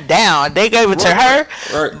sang that down. They gave it to her,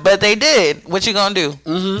 but they did. What you gonna do?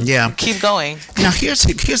 Yeah, keep going. Now here's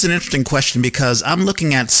an interesting question because I'm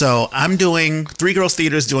looking at I'm doing Three Girls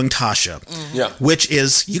Theater's doing Tasha, which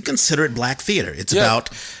is you consider it black theater. It's about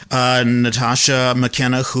Natasha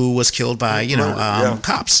McKenna, who was killed by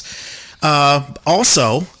cops.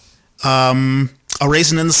 Also, A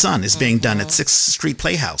Raisin in the Sun is being done at 6th Street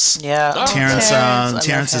Playhouse. Yeah,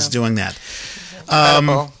 Terrence is doing that.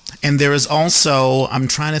 And there is also, I'm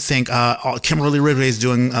trying to think, Kimberly Ridgway is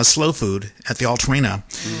doing Slow Food at the Altarina.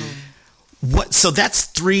 So that's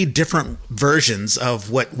 3 different versions of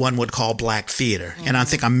what one would call black theater, and I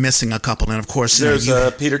think I'm missing a couple. And of course, there's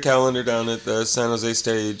Peter Callender down at the San Jose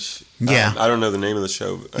stage. Yeah, I don't know the name of the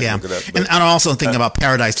show. I can look it up, and I'm also thinking about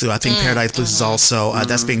Paradise Blues. I think Paradise Blues is also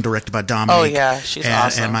that's being directed by Dominique. Oh yeah, she's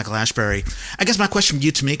awesome. And Michael Ashbury. I guess my question to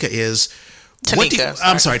you, Tamika, is. Tanika.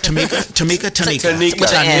 I'm sorry, Tanika.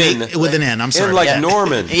 With an N. I'm sorry. And like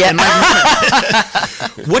Norman. Yeah. And like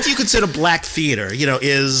Norman. What do you consider black theater? You know,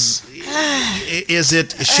 is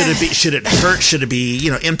it? Should it hurt? Should it be?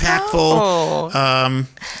 You know, impactful?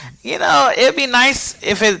 You know, it'd be nice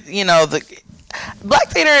if it. You know, the black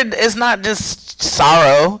theater is not just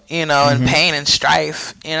sorrow. You know, and pain and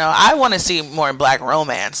strife. You know, I want to see more black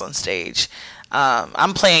romance on stage.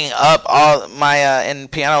 I'm playing up all my in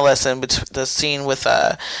piano lesson the scene with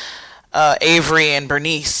Avery and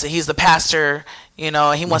Bernice. He's the pastor,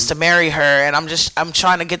 and he wants to marry her, and I'm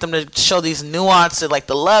trying to get them to show these nuances, like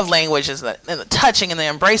the love languages and the touching and the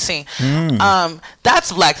embracing.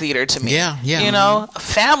 That's Black theater to me. Yeah.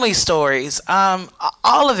 Family stories,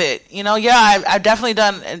 all of it. I've definitely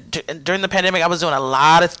done during the pandemic. I was doing a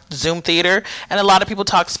lot of Zoom theater, and a lot of people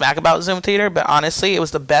talk smack about Zoom theater, but honestly, it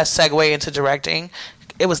was the best segue into directing.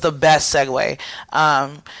 It was the best segue.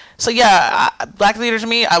 Black theater to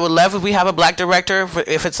me, I would love if we have a Black director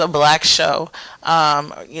if it's a Black show.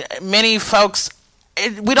 Many folks,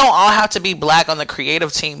 we don't all have to be Black on the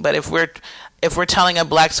creative team, but if we're telling a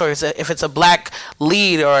Black story, if it's a Black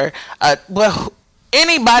lead or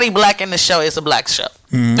anybody Black in the show is a Black show.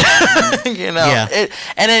 Yeah.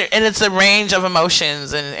 It's a range of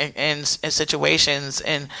emotions and situations,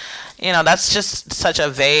 and that's just such a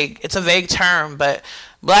vague term, but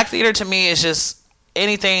Black theater to me is just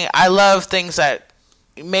anything. I love things that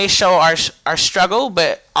may show our struggle,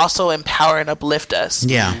 but also empower and uplift us.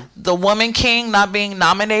 Yeah. The Woman King not being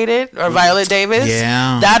nominated, or Viola Davis.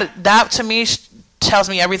 Yeah. That to me tells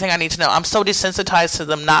me everything I need to know. I'm so desensitized to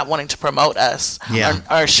them not wanting to promote us,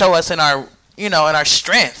 or show us in our in our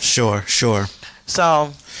strength. Sure.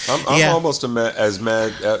 So I'm almost as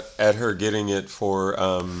mad at her getting it for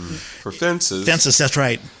Fences. Fences, that's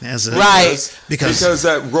right. Because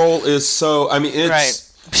that role is so. I mean, it's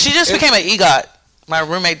right. She just became an EGOT. My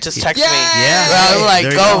roommate just texted me. Yeah. I was like,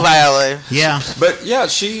 go Viola. Yeah. But yeah,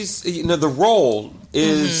 she's the role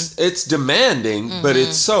is it's demanding, but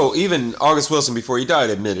it's so, even August Wilson before he died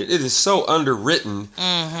admitted it is so underwritten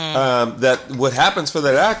that what happens for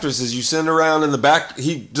that actress is you send around in the back.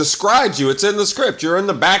 He describes you. It's in the script. You're in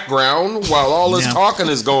the background while all this talking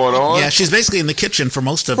is going on. Yeah, she's basically in the kitchen for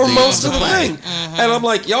most of the thing. And I'm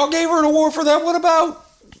like, y'all gave her an award for that. What about?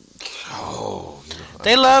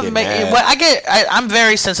 They love making. Well, I'm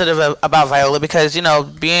very sensitive about Viola because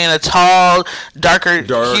being a tall, darker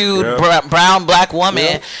hued brown Black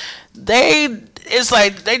woman, it's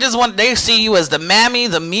like they see you as the mammy,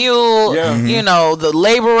 the mule, the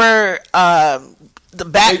laborer, the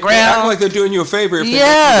background. They act like they're doing you a favor if they make you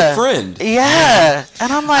a friend. Yeah.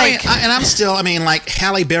 And I'm like, like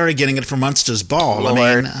Halle Berry getting it for Munster's Ball.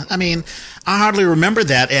 Lord. I mean, I hardly remember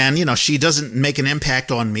that, and she doesn't make an impact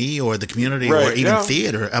on me or the community or even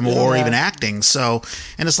theater or even acting. So,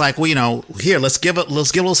 and it's like, well, here let's give a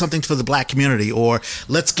little something for the Black community, or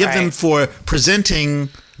let's give them for presenting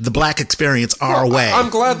the Black experience our way. I'm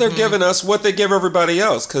glad they're giving us what they give everybody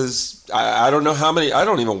else, because I don't know how many. I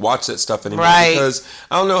don't even watch that stuff anymore because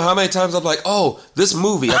I don't know how many times I'm like, oh, this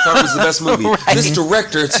movie I thought it was the best movie. This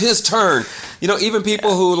director, it's his turn. Even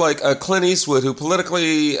people who like Clint Eastwood, who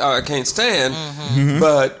politically can't stand,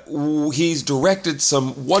 but he's directed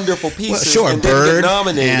some wonderful pieces and didn't get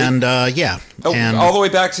nominated. And all the way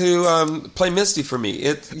back to Play Misty for me.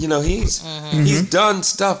 He's done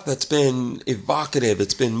stuff that's been evocative.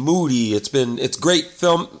 It's been moody. It's great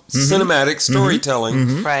film, cinematic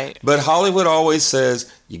storytelling. Right. But Hollywood always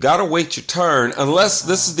says you got to wait your turn, unless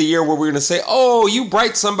this is the year where we're going to say, "Oh, you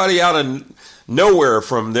bright somebody out of nowhere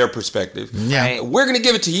from their perspective. Yeah. We're going to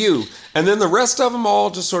give it to you." And then the rest of them all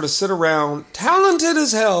just sort of sit around, talented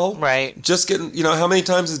as hell. Right. Just getting, how many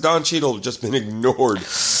times has Don Cheadle just been ignored?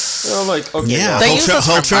 Like, okay. Yeah.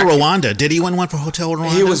 Hotel Rwanda. Did he win one for Hotel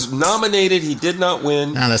Rwanda? He was nominated. He did not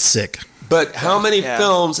win. Oh, that's sick. But how many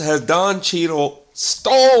films has Don Cheadle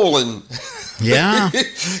stolen? Yeah.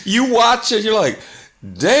 You watch it, you're like,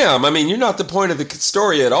 damn, I mean, you're not the point of the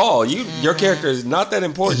story at all. Your character is not that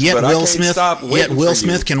important. Yet but Will I can't Smith, stop waiting Will for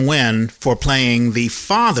Smith you. can win for playing the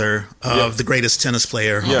father of the greatest tennis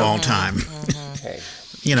player of all time. Hey,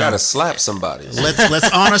 gotta slap somebody. Let's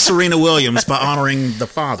honor Serena Williams by honoring the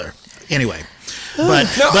father. Anyway.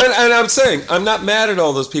 And I'm saying, I'm not mad at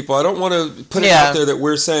all those people. I don't want to put it out there that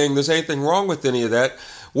we're saying there's anything wrong with any of that.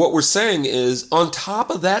 What we're saying is, on top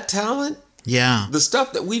of that talent, the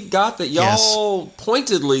stuff that we've got that y'all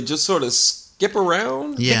pointedly just sort of skip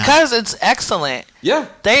around, because it's excellent. Yeah,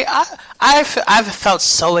 I've felt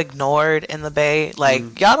so ignored in the Bay.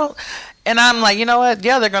 Like y'all don't, and I'm like, you know what?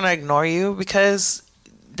 Yeah, they're gonna ignore you because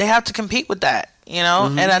they have to compete with that.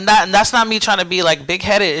 And that's not me trying to be like big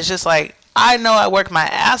headed. It's just like I know I work my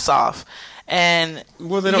ass off. And they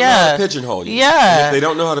don't know how to pigeonhole you. Yeah. And if they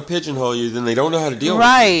don't know how to pigeonhole you, then they don't know how to deal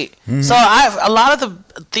with you. So a lot of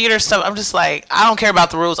the theater stuff, I'm just like, I don't care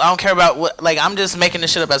about the rules. I don't care about what, like, I'm just making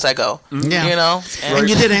this shit up as I go. Yeah. And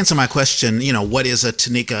you did answer my question, what is a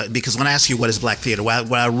Tanika? Because when I ask you what is Black theater,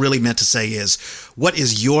 what I really meant to say is, what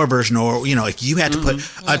is your version, or, if you had to put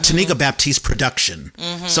a Tanika Baptiste production,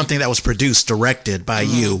 something that was produced, directed by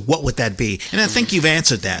you, what would that be? And I think you've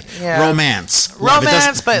answered that. Yeah. Romance,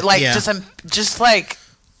 but like, just like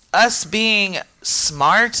us being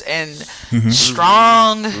smart and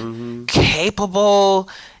strong, capable,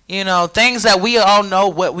 things that we all know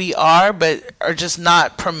what we are, but are just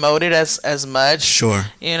not promoted as much. Sure.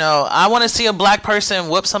 I want to see a black person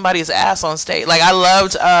whoop somebody's ass on stage. Like, I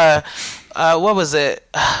loved, what was it?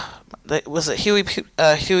 Was it Huey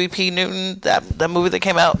P. Newton, that movie that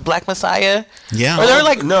came out, Black Messiah? Yeah. Or they're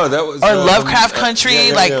like, no, that was Lovecraft Country.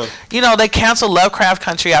 They canceled Lovecraft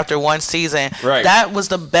Country after one season. Right. That was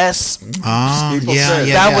the best. People said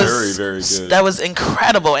that was very, very good. That was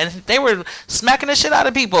incredible, and they were smacking the shit out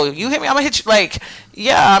of people. You hit me, I'm gonna hit you. Like,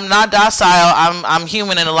 yeah, I'm not docile. I'm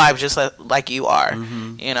human and alive, just like you are.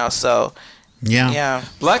 So yeah.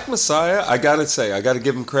 Black Messiah. I gotta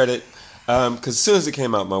give him credit. Because as soon as it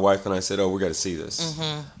came out, my wife and I said, we got to see this.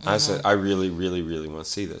 I said, I really, really, really want to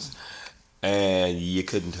see this. And you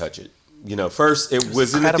couldn't touch it. First it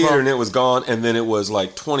was in the theater and it was gone. And then it was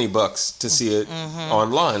like $20 to see it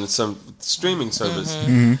online, some streaming service.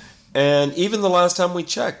 And even the last time we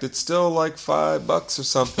checked, it's still like $5 or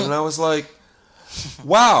something. And I was like,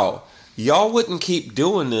 wow, y'all wouldn't keep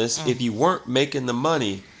doing this if you weren't making the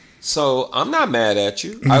money. So I'm not mad at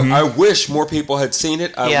you. I wish more people had seen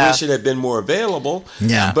it. I wish it had been more available.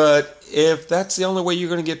 Yeah. But if that's the only way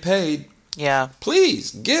you're going to get paid,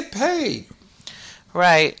 please get paid.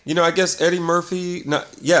 Right. I guess Eddie Murphy's going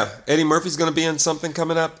to be in something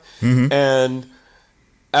coming up. And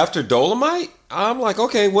after Dolomite, I'm like,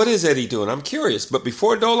 okay, what is Eddie doing? I'm curious. But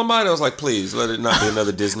before Dolomite, I was like, please, let it not be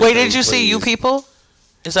another Disney Wait, thing, did you see You People?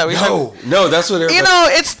 Is that what you're No, that's what everybody...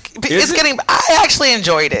 it's getting... I actually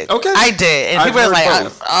enjoyed it. Okay. I did. And people are like,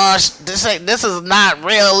 both. this is not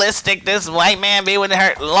realistic. This white man be with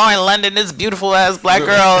her... Lauren London, this beautiful ass black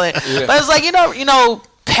girl. And, But it's like,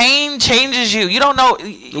 pain changes you. You don't know...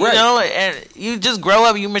 and you just grow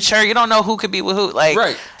up, you mature. You don't know who could be with who. Like,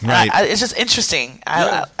 right. It's just interesting.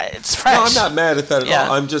 It's fresh. No, I'm not mad at that at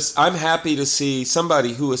all. I'm happy to see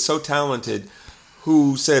somebody who is so talented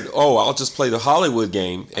who said, I'll just play the Hollywood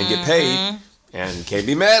game and get paid. And can't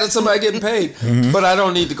be mad at somebody getting paid. But I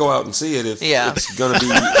don't need to go out and see it if it's going to be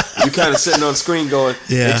you kind of sitting on screen going,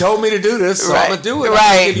 they told me to do this, so I'm going to do it. I'm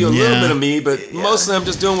going to give you a little bit of me, but mostly I'm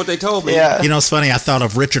just doing what they told me. Yeah. It's funny. I thought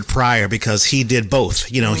of Richard Pryor because he did both.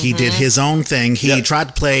 He did his own thing. He tried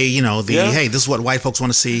to play, hey, this is what white folks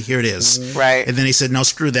want to see. Here it is. Right. And then he said, no,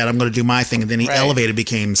 screw that. I'm going to do my thing. And then he elevated,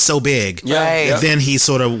 became so big. Yeah. And then he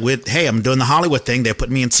sort of went, hey, I'm doing the Hollywood thing. They put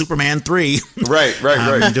me in Superman 3. Right.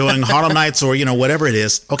 I'm doing Harlem Nights or, whatever it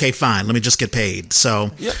is. Okay, fine. Let me just get paid.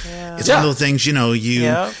 So it's one of those things,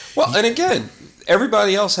 Well, and again,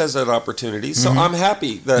 everybody else has that opportunity. So I'm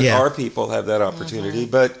happy that our people have that opportunity.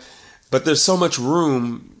 But there's so much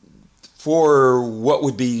room for what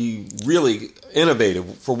would be really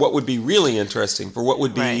innovative, for what would be really interesting, for what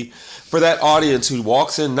would be for that audience who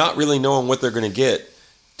walks in not really knowing what they're going to get.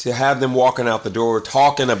 To have them walking out the door,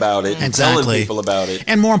 talking about it, and telling people about it.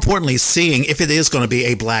 And more importantly, seeing, if it is going to be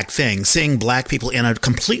a black thing, seeing black people in a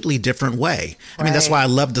completely different way. I mean, that's why I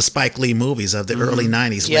love the Spike Lee movies of the early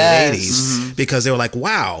 90s, late 80s, because they were like,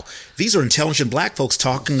 wow, these are intelligent black folks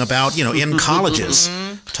talking about, in colleges,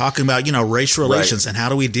 talking about, racial relations and how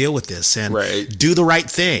do we deal with this and do the right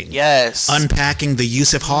thing. Yes. Unpacking the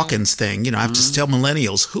Yusuf Hawkins thing. I have to tell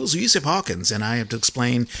millennials, who's Yusuf Hawkins? And I have to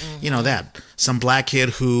explain, that. Some black kid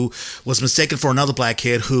who was mistaken for another black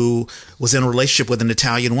kid who was in a relationship with an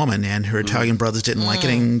Italian woman, and her Italian brothers didn't like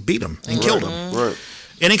it and beat him and killed him. Right.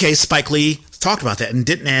 In any case, Spike Lee talked about that and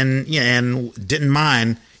didn't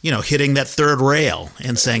mind, hitting that third rail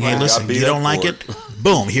and saying, "Hey, listen, you don't like it?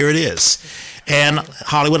 Boom, here it is." And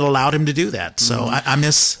Hollywood allowed him to do that. So I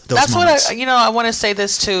miss those moments. That's what I want to say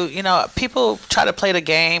this too. People try to play the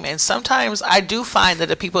game, and sometimes I do find that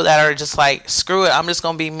the people that are just like, screw it, I'm just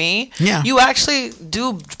going to be me. Yeah. You actually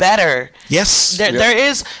do better. Yes. There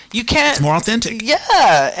is, you can't. It's more authentic.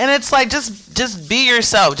 Yeah. And it's like, just be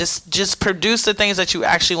yourself. Just produce the things that you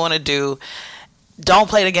actually want to do. Don't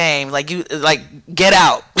play the game. Get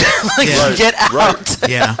out. Get out. Right.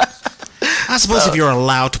 Yeah. I suppose if you're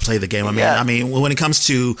allowed to play the game, I mean, when it comes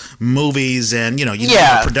to movies and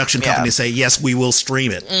a production company say yes, we will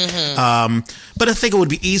stream it. But I think it would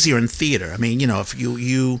be easier in theater. I mean, if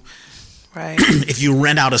you if you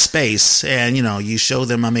rent out a space and you show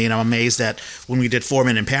them. I mean, I'm amazed that when we did Four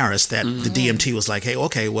Men in Paris, that the DMT was like, hey,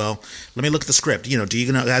 okay, well, let me look at the script. Do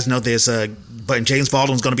you guys know but James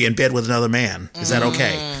Baldwin's going to be in bed with another man? Is that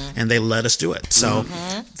okay? And they let us do it. So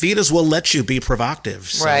theaters will let you be provocative.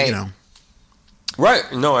 So, Right.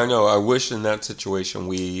 No, I know. I wish in that situation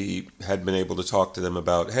we had been able to talk to them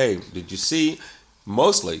about, hey, did you see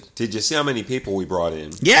how many people we brought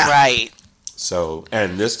in? Yeah. Right. So,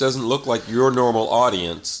 and this doesn't look like your normal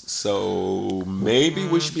audience. So maybe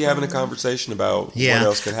we should be having a conversation about what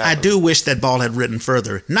else could happen. I do wish that Ball had written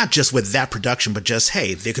further, not just with that production, but just,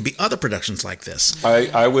 hey, there could be other productions like this.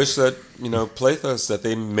 I wish that, Plathos, that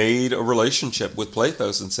they made a relationship with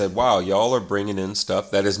Plathos and said, wow, y'all are bringing in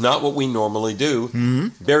stuff that is not what we normally do.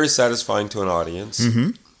 Mm-hmm. Very satisfying to an audience.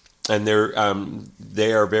 Mm-hmm. And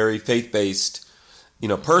they are very faith-based,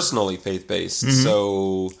 personally faith-based. Mm-hmm.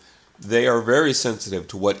 So they are very sensitive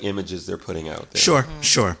to what images they're putting out there.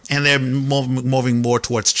 Sure. And they're moving more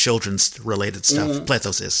towards children's related stuff. Mm-hmm.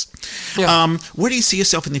 Plathos is. Yeah. Where do you see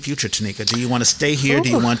yourself in the future, Tanika? Do you want to stay here? Do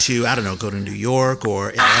you want to, go to New York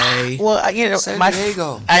or LA? Well, San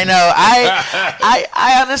Diego. I know.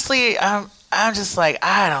 I honestly, I'm just like,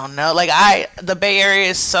 I don't know. Like the Bay Area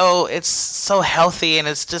is it's so healthy, and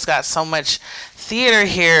it's just got so much theater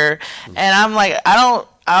here. And I'm like, I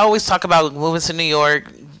always talk about moving to New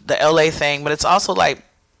York, the LA thing, but it's also like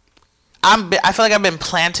I feel like I've been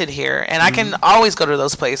planted here, and I can always go to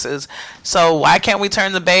those places. So why can't we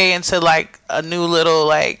turn the Bay into like a new little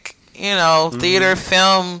theater,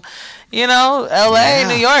 film, LA,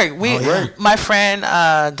 New York. My friend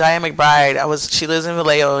Diane McBride, she lives in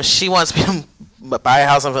Vallejo. She wants me to buy a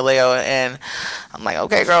house in Vallejo, and I'm like,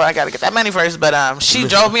 okay, girl, I gotta get that money first. But she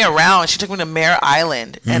drove me around. She took me to Mare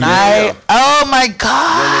Island, and oh my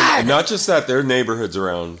god! And not just that, there are neighborhoods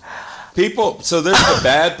around. People, so there's the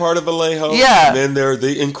bad part of Vallejo, and then there are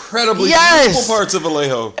the incredibly beautiful parts of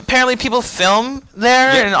Vallejo. Apparently, people film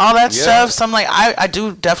there and all that stuff. So I'm like, I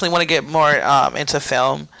do definitely want to get more into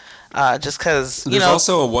film. Just because there's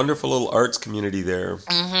also a wonderful little arts community there.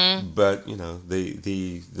 Mm-hmm. But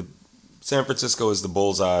the San Francisco is the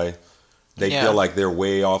bullseye. They feel like they're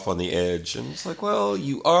way off on the edge, and it's like, well,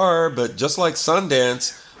 you are, but just like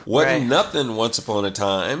Sundance wasn't nothing once upon a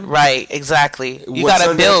time. Right, exactly. You got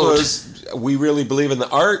to build. We really believe in the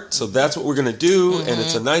art, so that's what we're going to do, and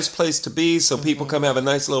it's a nice place to be. So people come have a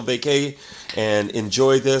nice little vacay and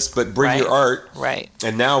enjoy this, but bring your art. Right.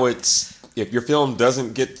 And now it's. If your film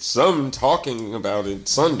doesn't get some talking about it,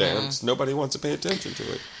 Sundance, nobody wants to pay attention to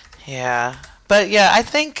it. Yeah. But yeah, I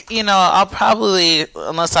think, I'll probably,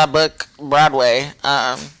 unless I book Broadway,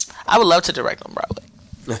 I would love to direct on Broadway.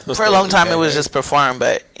 For a long time, it was just perform,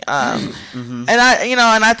 but, and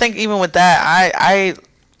I think even with that, I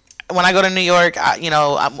when I go to New York,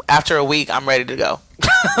 after a week, I'm ready to go.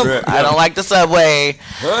 I don't like the subway.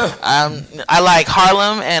 I like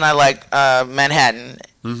Harlem and I like Manhattan.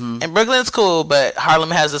 Mm-hmm. And Brooklyn's cool, but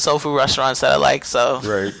Harlem has the soul food restaurants that I like. So,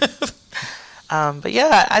 right. But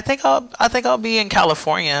yeah, I think I'll be in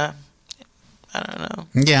California. I don't know.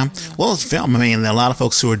 Yeah, well, it's film. I mean, there are a lot of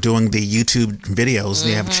folks who are doing the YouTube videos.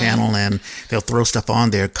 They have a channel and they'll throw stuff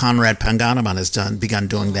on there. Conrad Panganaman has begun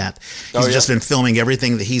doing that. He's just been filming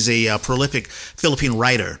everything. He's a prolific Philippine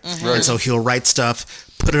writer, and so he'll write stuff,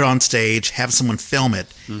 put it on stage, have someone film it,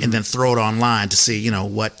 and then throw it online to see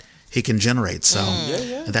what he can generate. So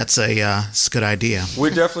that's it's a good idea. We're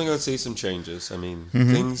definitely going to see some changes. I mean,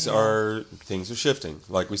 things are shifting.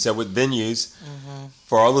 Like we said with venues,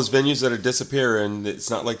 for all those venues that are disappearing, it's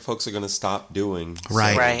not like folks are going to stop doing.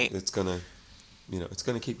 Right. Right. It's going to, it's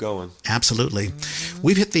going to keep going. Absolutely.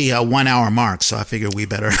 We've hit the 1 hour mark, so I figure we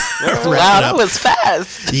better wrap it up. Wow, that was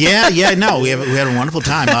fast. Yeah. No, we had a wonderful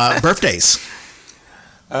time. Birthdays.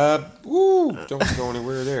 Don't go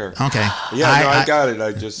anywhere there. Okay. Yeah, I got it.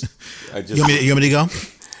 I just. You want me to go?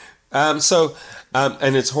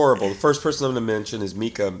 And it's horrible. The first person I'm going to mention is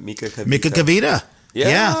Mika Kavita. Mika Kavita.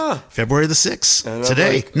 Yeah. February the 6th.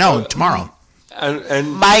 Today. Tomorrow.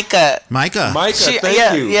 And Micah. Thank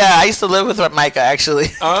you. Yeah, I used to live with Micah, actually.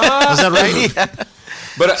 Was that right? Yeah.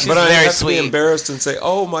 But I have to be embarrassed and say,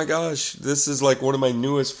 oh my gosh, this is like one of my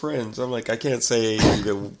newest friends. I'm like, I can't say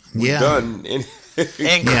that we've done anything.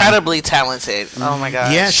 Incredibly talented. Oh my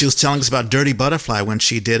gosh. Yeah, she was telling us about Dirty Butterfly when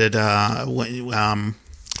she did it. What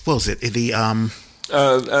was it? The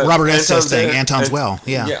Robert Estes thing. Anton's Well.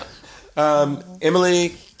 Yeah. Emily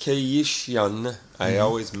Kayishian. I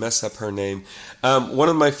always mess up her name. One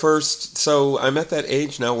of my first. So I'm at that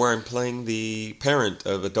age now where I'm playing the parent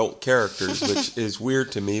of adult characters, which is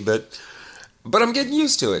weird to me, but I'm getting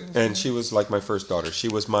used to it. And she was like my first daughter. She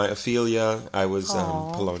was my Ophelia. I was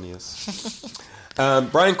Polonius.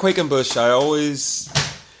 Brian Quakenbush, I always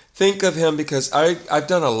think of him because I've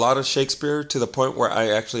done a lot of Shakespeare to the point where I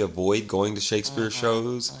actually avoid going to Shakespeare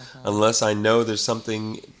shows unless I know there's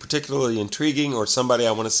something particularly intriguing or somebody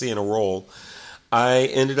I want to see in a role. I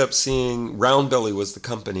ended up seeing Round Belly was the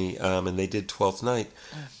company, and they did 12th Night,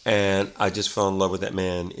 and I just fell in love with that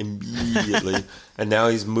man immediately. And now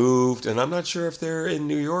he's moved, and I'm not sure if they're in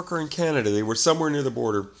New York or in Canada. They were somewhere near the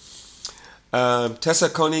border. Tessa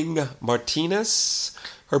Koning Martinez.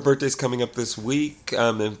 Her birthday's coming up this week.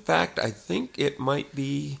 In fact, I think it might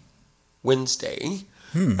be Wednesday.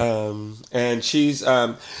 And she's...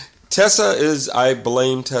 Tessa is, I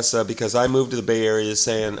blame Tessa because I moved to the Bay Area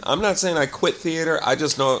saying, I'm not saying I quit theater, I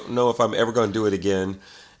just don't know if I'm ever going to do it again.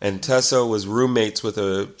 And Tessa was roommates with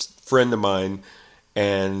a friend of mine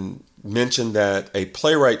and mentioned that a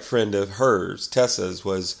playwright friend of hers, Tessa's,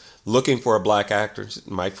 was looking for a black actor.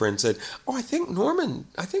 My friend said, oh, I think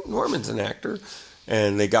Norman's an actor.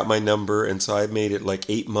 And they got my number, and so I made it like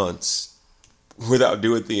 8 months without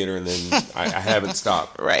doing theater, and then I haven't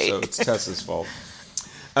stopped. Right. So it's Tessa's fault.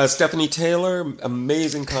 Stephanie Taylor,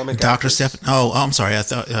 amazing comic Dr. actress. Stephanie. Oh, I'm sorry. I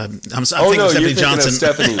thought. I'm Oh thinking no, of you're Stephanie thinking Johnson. of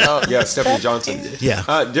Stephanie. Yeah, Stephanie Johnson. Yeah.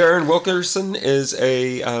 Darren Wilkerson is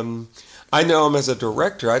a. I know him as a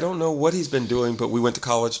director. I don't know what he's been doing, but we went to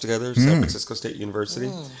college together, San Francisco State University.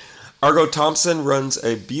 Argo Thompson runs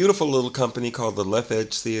a beautiful little company called the Left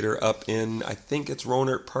Edge Theater up in, I think it's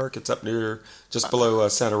Rohnert Park. It's up near, just below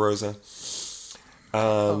Santa Rosa.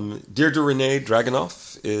 Deirdre Renee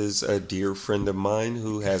Dragonoff is a dear friend of mine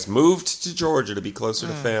who has moved to Georgia to be closer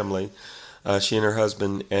to family. She and her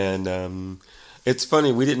husband. And it's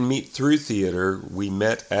funny, we didn't meet through theater. We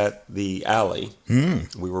met at the Alley.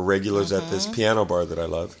 We were regulars at this piano bar that I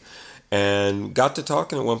love. And got to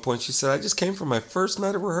talking at one point. She said, I just came from my first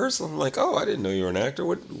night of rehearsal. I'm like, oh, I didn't know you were an actor.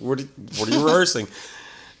 What are you rehearsing?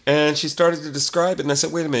 And she started to describe it. And I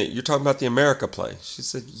said, wait a minute, you're talking about the America play? She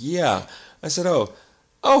said, yeah. I said,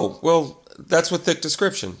 oh, well, that's with thick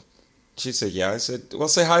description. She said, yeah. I said, well,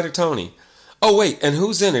 say hi to Tony. Oh, wait, and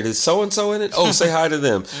who's in it? Is so-and-so in it? Oh, say hi to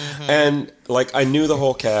them. And, like, I knew the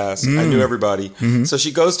whole cast. I knew everybody. So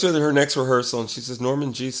she goes to her next rehearsal, and she says,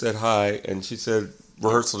 Norman G. said hi. And she said,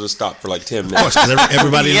 rehearsal just stopped for like 10 minutes. Of course, because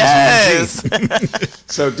everybody knows Norman G.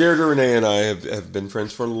 So Deirdre Renee and I have been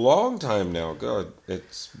friends for a long time now. God,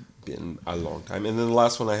 it's been a long time. And then the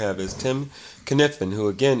last one I have is Tim Kniffen, who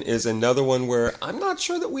again is another one where I'm not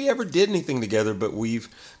sure that we ever did anything together, but we've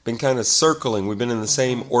been kind of circling. We've been in the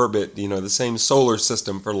same orbit, the same solar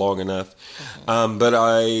system for long enough. But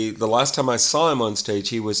the last time I saw him on stage,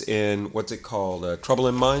 he was in, what's it called? Trouble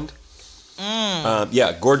in Mind?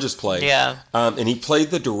 Yeah, gorgeous play. Yeah. And he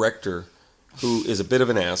played the director, who is a bit of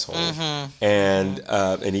an asshole,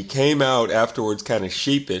 and he came out afterwards kind of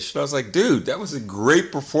sheepish. And I was like, dude, that was a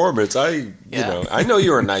great performance. I know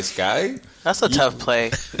you're a nice guy. That's a tough play.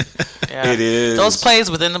 Yeah. It is. Those plays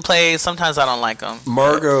within the plays, sometimes I don't like them.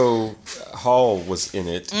 Margot Hall was in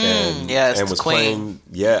it, and was Queen.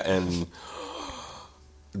 playing. And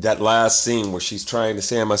that last scene where she's trying to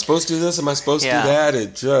say, am I supposed to do this? Am I supposed to do that?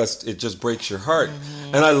 It just breaks your heart.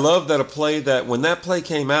 And I love that when that play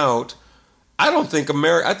came out, I think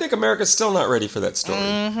America's still not ready for that story.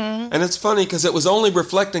 And it's funny because it was only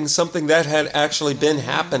reflecting something that had actually been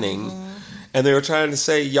happening. And they were trying to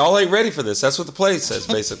say, y'all ain't ready for this. That's what the play says,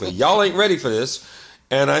 basically. Y'all ain't ready for this.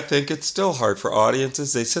 And I think it's still hard for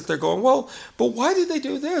audiences. They sit there going, well, but why did they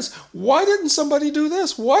do this? Why didn't somebody do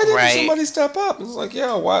this? Why didn't somebody step up? And it's like,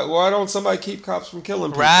 yeah, why don't somebody keep cops from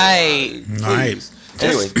killing people? Right. Right.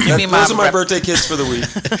 Anyway, those are my birthday kids for the week.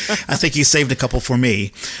 I think you saved a couple for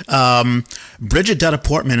me. Bridget Dutta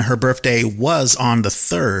Portman, her birthday was on the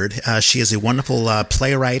 3rd. She is a wonderful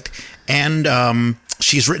playwright, and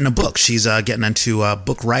she's written a book. She's getting into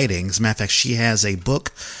book writing. As a matter of fact, she has a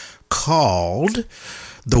book called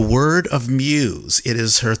The Word of Muse. It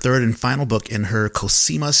is her 3rd and final book in her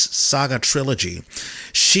Cosimas Saga trilogy.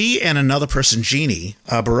 She and another person, Jeannie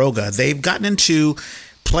Baroga, they've gotten into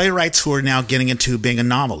playwrights who are now getting into being a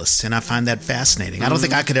novelist, and I find that fascinating. I don't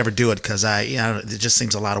think I could ever do it because it just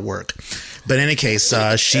seems a lot of work. But in any case,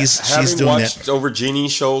 she's doing it. Watched over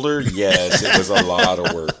Jeannie's shoulder, yes, it was a lot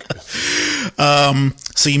of work.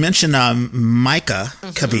 So you mentioned Micah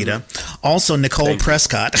Kavita, also Nicole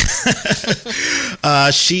Prescott.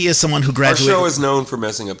 She is someone who graduated. Our show is known for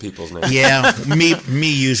messing up people's names. Yeah,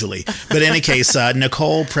 me usually. But in any case,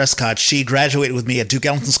 Nicole Prescott, she graduated with me at Duke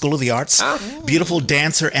Ellington School of the Arts. Beautiful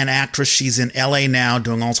dancer and actress. She's in LA now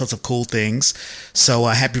doing all sorts of cool things. So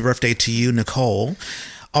happy birthday to you, Nicole.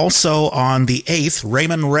 Also on the 8th,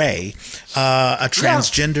 Raymond Ray, a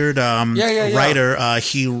transgendered writer.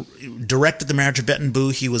 He directed The Marriage of Bette and Boo.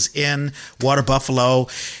 He was in Water Buffalo.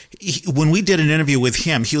 When we did an interview with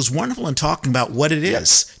him, he was wonderful in talking about what it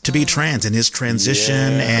is to be trans and his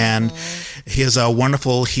transition and his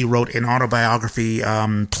wonderful, he wrote an autobiography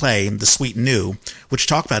play, The Sweet New, which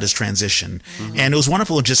talked about his transition. And it was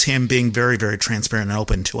wonderful just him being very, very transparent and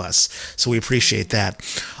open to us. So we appreciate that.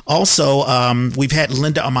 Also, we've had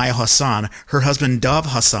Linda Amaya Hassan, her husband Dove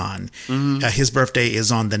Hassan. His birthday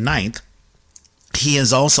is on the 9th. He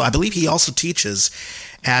is also, I believe, he also teaches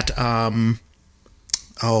at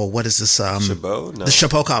what is this? Chabot? No. The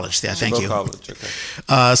Chabot College. Yeah, thank Chabot you. College,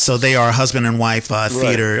 okay. So they are husband and wife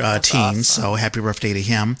theater team. awesome. So happy birthday to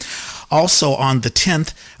him. Also on the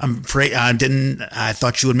 10th, I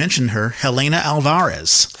thought you would mention her, Helena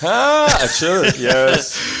Alvarez. I should,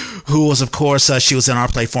 yes. Who was, of course, she was in our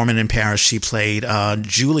play Foreman in Paris. She played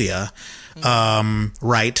Julia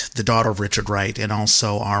Wright, the daughter of Richard Wright, and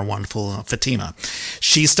also our wonderful Fatima.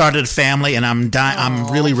 She started a family, and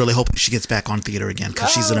I'm really, really hoping she gets back on theater again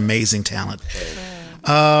because she's an amazing talent.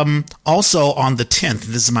 Also on the 10th,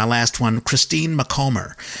 this is my last one, Christine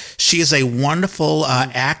McComber. She is a wonderful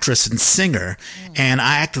actress and singer, and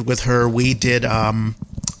I acted with her. We did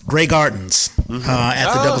Grey Gardens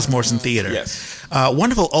at the Douglas Morrison Theater. Yes.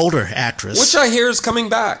 Wonderful older actress. Which I hear is coming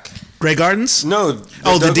back. Grey Gardens? No. The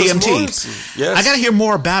Douglas DMT. Morrison. Yes. I got to hear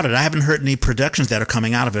more about it. I haven't heard any productions that are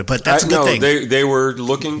coming out of it, but that's a good thing. They were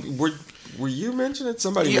looking. Were you mentioning it?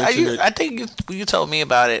 Somebody mentioned it. I think you told me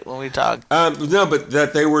about it when we talked. No, but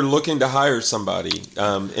that they were looking to hire somebody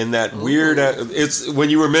in that weird. It's when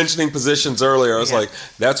you were mentioning positions earlier. I was like,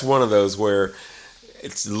 that's one of those where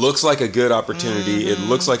it looks like a good opportunity. It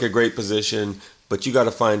looks like a great position. But you got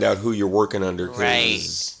to find out who you're working under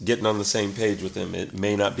because getting on the same page with them, it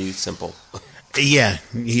may not be simple. Yeah.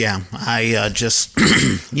 I just,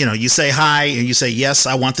 you say hi and you say, yes,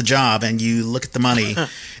 I want the job. And you look at the money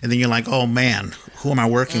and then you're like, oh, man, who am I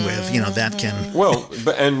working with? That can. Well,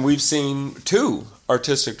 and we've seen 2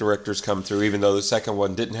 artistic directors come through, even though the second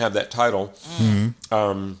one didn't have that title.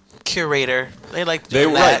 Curator. They like They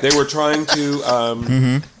doing were that. right. They were trying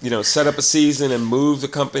to, set up a season and move the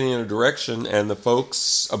company in a direction, and the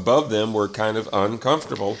folks above them were kind of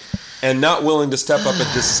uncomfortable and not willing to step up and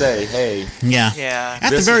just say, "Hey, Yeah.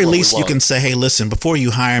 At the This very is what we least, you want. can say, hey, listen, before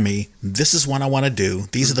you hire me, this is what I want to do.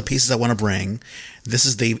 These are the pieces I want to bring. This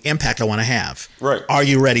is the impact I want to have. Right. Are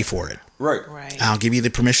you ready for it? right." I'll give you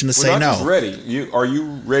the permission to We're say not just no. ready. Are you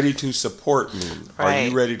ready to support me? Are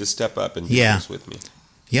Right. you ready to step up and do Yeah. this with me?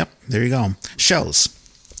 Yep, there you go. Shows.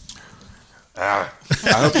 I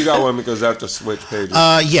hope you got one because I have to switch pages.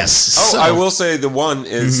 Yes. Oh, so, I will say the one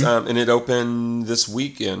is, and it opened this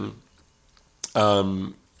weekend,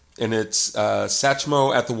 and it's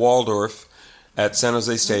Satchmo at the Waldorf at San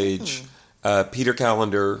Jose Stage. Peter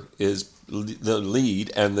Callender is the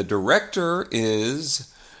lead, and the director is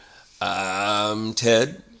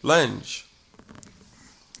Ted Lange.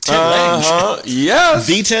 Ted Lange. Yes.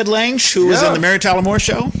 The Ted Lange, who was in Yeah. the Mary Tyler Moore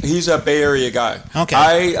Show? He's a Bay Area guy. Okay.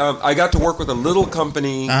 I got to work with a little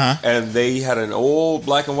company, and they had an old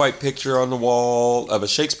black and white picture on the wall of a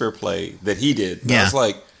Shakespeare play that he did. And I Yeah. was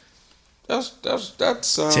like,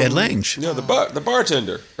 that's Ted Lange. Yeah, the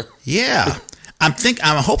bartender. Yeah. I'm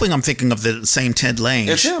hoping I'm thinking of the same Ted Lange.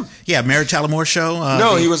 It's him. Yeah, Mary Tyler Moore Show.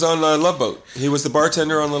 No, he was on Love Boat. He was the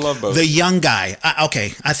bartender on the Love Boat. The young guy.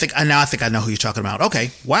 Okay, I think I know who you're talking about. Okay,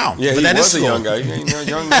 wow. Yeah, But he that was is a cool. young guy.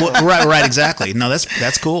 Young Well, right, exactly. No,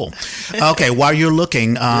 that's cool. Okay, while you're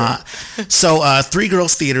looking, so Three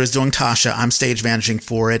Girls Theater is doing Tasha. I'm stage managing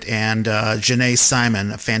for it, and Janae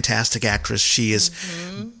Simon, a fantastic actress. She is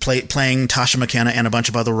playing Tasha McKenna and a bunch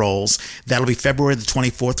of other roles. That'll be February the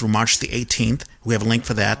 24th through March the 18th. We have a link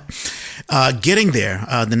for that. Getting there,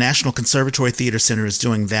 the National Conservatory Theater Center is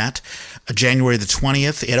doing that. January the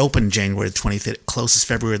 20th. It opened January the 20th. It closes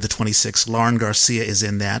February the 26th. Lauren Garcia is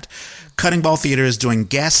in that. Cutting Ball Theater is doing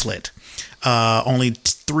Gaslit. Only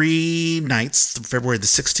 3 nights, February the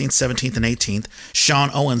 16th, 17th, and 18th. Sean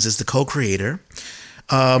Owens is the co-creator.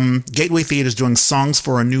 Gateway Theater is doing Songs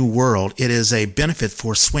for a New World. It is a benefit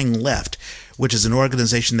for Swing Left, which is an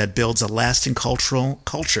organization that builds a lasting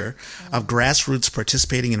culture of grassroots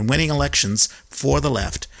participating in winning elections for the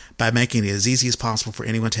left by making it as easy as possible for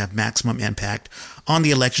anyone to have maximum impact on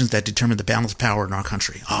the elections that determine the balance of power in our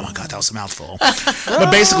country. Oh my God, that was a mouthful.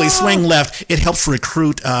 But basically, Swing Left, it helps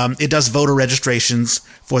recruit, it does voter registrations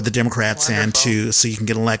for the Democrats and so you can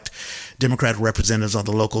get elect Democratic representatives on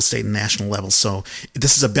the local, state, and national level. So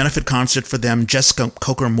this is a benefit concert for them. Jessica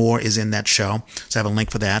Coker Moore is in that show, so I have a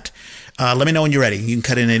link for that. Let me know when you're ready. You can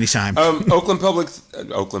cut in anytime. Oakland Public,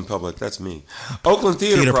 that's me. Oakland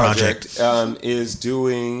Theater Project is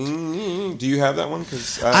doing. Do you have that one?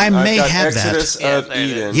 Because I may have Exodus that. of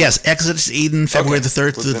Eden. Yes, Exodus Eden, February Okay. the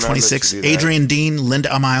 3rd through the Well, then I'll let you 26th. do that. Adrian Dean, Linda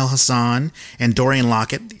Amayel Hassan, and Dorian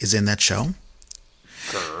Lockett is in that show.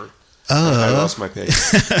 I lost my page.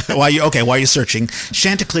 while you're searching,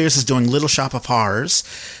 Chanticleers is doing Little Shop of Horrors.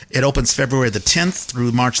 It opens February the 10th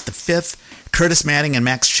through March the 5th. Curtis Manning and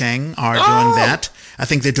Max Chang are doing that. I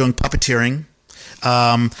think they're doing puppeteering.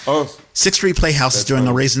 Sixth Street Playhouse is doing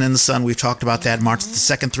fun. A Raisin in the Sun. We've talked about that. March the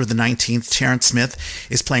 2nd through the 19th. Terrence Smith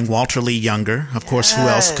is playing Walter Lee Younger. Of course, who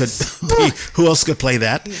else could play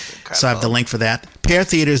that? So I have the link for that. Pear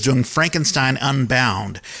Theater is doing Frankenstein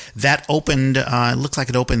Unbound. That opened, it looks like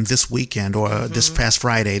it opened this weekend or this past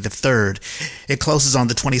Friday, the 3rd. It closes on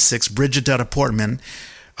the 26th. Bridget Dutta Portman,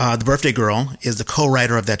 the birthday girl, is the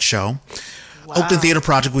co-writer of that show. Wow. Oakland Theater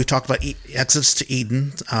Project, we've talked about Exits to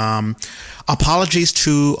Eden. Apologies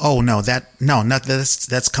to,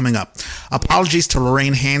 that's coming up. Apologies to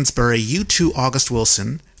Lorraine Hansberry, U2 August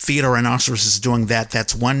Wilson. Theodore Rhinoceros is doing that.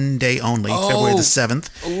 That's one day only, February the 7th.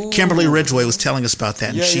 Ooh. Kimberly Ridgway was telling us about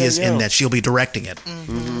that, and she is in that. She'll be directing it.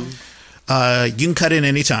 Mm-hmm. You can cut in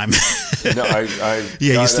anytime. No,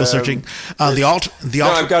 you're still searching. I've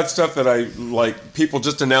got stuff that I like. People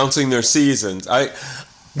just announcing their seasons.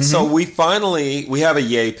 So we have a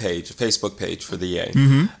Yay page, a Facebook page for the Yay.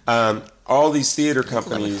 Mm-hmm. All these theater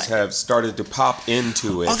companies have started to pop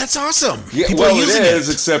into it. Oh, that's awesome! Yeah, well, it is,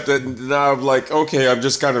 except that now I'm like, okay, I'm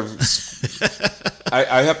just kind of.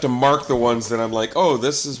 I have to mark the ones that I'm like, oh,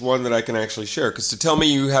 this is one that I can actually share. Because to tell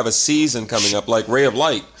me you have a season coming up, like Ray of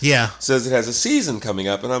Light, says it has a season coming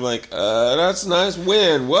up, and I'm like, that's nice.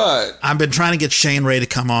 When? What? I've been trying to get Shane Ray to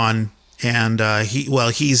come on. And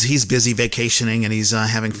he's busy vacationing, and he's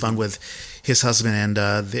having fun with his husband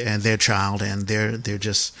and their child, and they're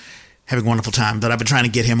just having a wonderful time. But I've been trying to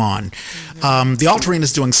get him on. Mm-hmm. The Alt Arena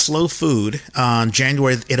is doing Slow Food on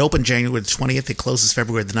January. It opened January the 20th. It closes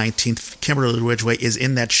February the 19th. Kimberly Ridgway is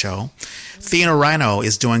in that show. Theodore Rhino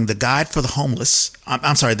is doing The Guide for the Homeless.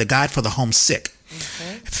 The Guide for the Homesick.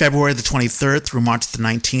 Okay. February the 23rd through March the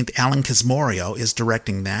 19th. Alan Kismorio is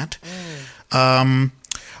directing that.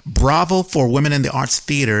 Bravo for Women in the Arts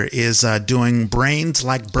Theater is doing Brains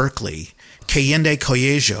Like Berkeley. Kayende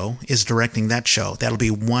Koyejo is directing that show. That'll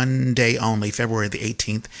be one day only, February the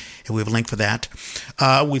 18th, and we have a link for that.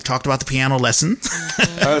 We've talked about the piano lesson.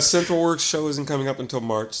 Central Works show isn't coming up until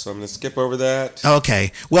March, so I'm going to skip over that.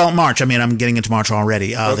 Okay. Well, March. I'm getting into March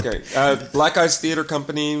already. Black Eyes Theater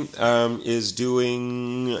Company is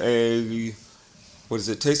doing a... What is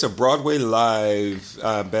it? Taste of Broadway Live,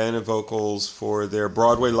 band of vocals for their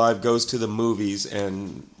Broadway Live Goes to the Movies,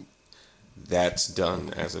 and that's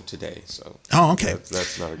done as of today. So okay.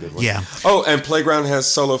 That's not a good one. Yeah. Oh, and Playground has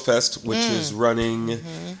Solo Fest, which is running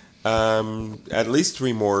at least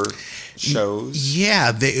 3 more shows.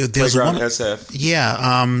 Yeah, there's Playground one, SF.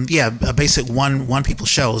 Yeah, a basic one people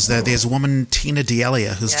shows. There's a woman, Tina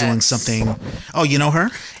D'Elia, who's doing something. Oh, you know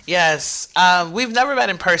her? Yes. We've never met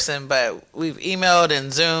in person, but we've emailed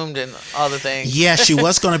and Zoomed and all the things. Yeah, she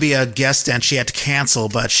was going to be a guest and she had to cancel,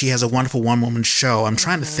 but she has a wonderful one-woman show. I'm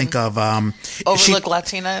trying to think of... Overlook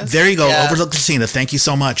Latinas? There you go, Overlook Latina. Thank you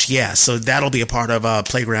so much. Yeah, so that'll be a part of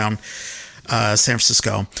Playground San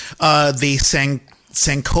Francisco. The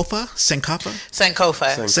Sankofa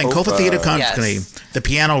Theater Company, The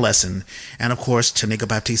Piano Lesson, and of course Tanika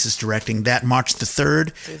Baptiste is directing that March the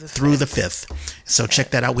 3rd through the 5th. So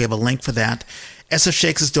check that out. We have a link for that. SF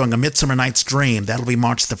Shakes is doing A Midsummer Night's Dream. That'll be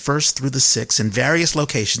March the 1st through the 6th in various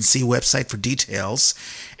locations. See website for details.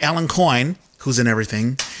 Alan Coyne, who's in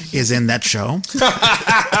everything, is in that show.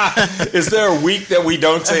 Is there a week that we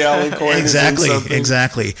don't say Alan Coyne exactly, is in something?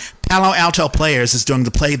 Exactly. Palo Alto Players is doing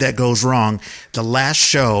The Play That Goes Wrong. The last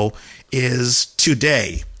show is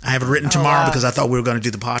today. I have it written tomorrow because I thought we were going to do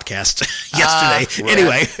the podcast yesterday.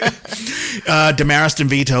 Anyway, Damaris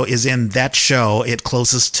DeVito is in that show. It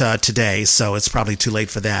closes today, so it's probably too late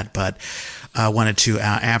for that, but I wanted to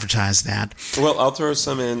advertise that. Well, I'll throw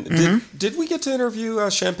some in. Did we get to interview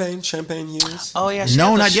Champagne Hughes? Oh, yeah.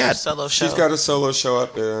 No, not yet. Solo show. She's got a solo show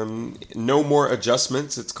up. No More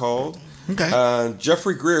Adjustments, it's called. Okay.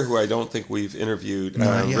 Jeffrey Greer, who I don't think we've interviewed,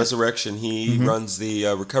 Resurrection, he runs the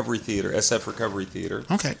Recovery Theater, SF Recovery Theater.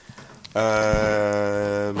 Okay.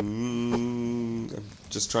 I'm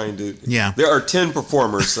just trying to... Yeah. There are 10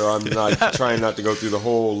 performers, so I'm not trying not to go through the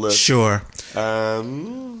whole list. Sure.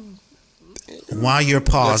 While you're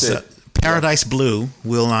paused, Paradise Blue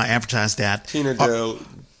will advertise that. Tina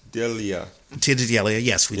Delia. Tina Delia,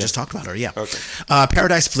 yes, we just talked about her, yeah. Okay.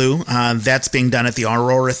 Paradise Blue, that's being done at the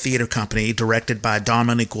Aurora Theater Company, directed by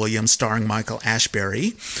Dominic Williams, starring Michael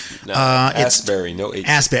Ashbury. No, Asbury, no H.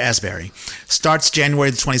 Asbury. Starts January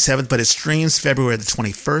the 27th, but it streams February the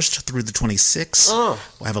 21st through the 26th. Oh.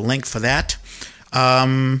 We'll have a link for that.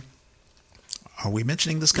 Are we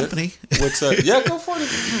mentioning this company? What's that? Yeah, go for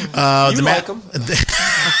it. You like them.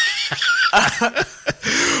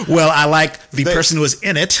 Well, I like the person who was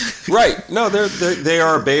in it. Right. No, they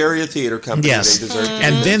are a Bay Area theater company. Yes. They deserve to be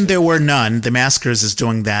And then mentioned. there were none. The Maskers is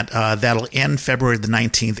doing that. That'll end February the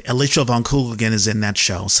 19th. Alicia Von Kugel is in that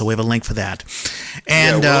show, so we have a link for that.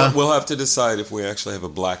 And we'll have to decide if we actually have a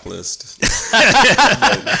blacklist.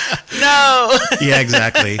 No. yeah,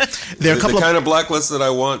 exactly. There are a couple the kind of blacklist that I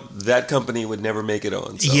want, that company would never make it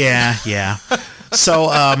on. So. Yeah. So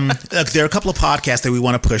look, there are a couple of podcasts that we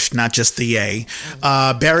want to push, not just the A.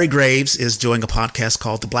 Barry Graves is doing a podcast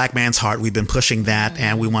called The Black Man's Heart. We've been pushing that,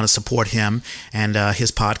 and we want to support him and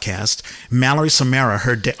his podcast. Mallory Samara,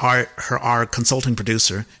 our consulting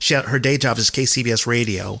producer, her day job is KCBS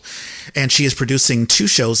Radio, and she is producing 2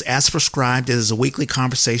 shows. As Prescribed is a weekly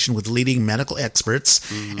conversation with leading medical experts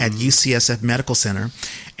at UCSF Medical Center.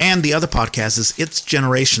 And the other podcast is It's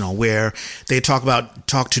Generational, where they talk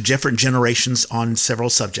to different generations on several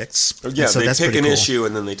subjects. Yeah, so they that's pick an cool. issue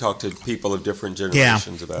and then they talk to people of different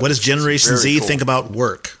generations about it. What does Generation Very Z cool. think about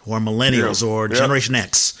work, or millennials, or Generation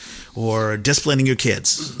X, or disciplining your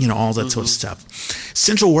kids? All that sort of stuff.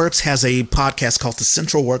 Central Works has a podcast called the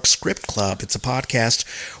Central Works Script Club. It's a podcast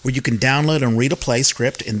where you can download and read a play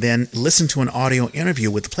script and then listen to an audio interview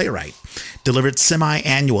with the playwright, delivered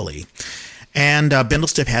semi-annually. And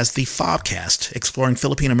Bindlestip has the Fobcast, exploring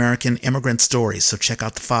Philippine-American immigrant stories. So check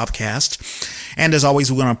out the Fobcast. And as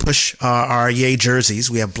always, we're going to push our Yay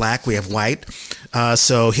jerseys. We have black, we have white.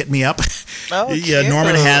 So hit me up. Oh, yeah, cute.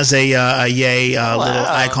 Norman has a Yay little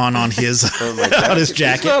icon on his on his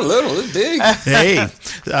jacket. It's not little, it's big. Hey,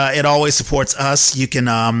 it always supports us. You can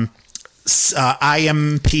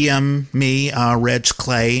IMPM me, Reg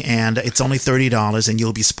Clay, and it's only $30, and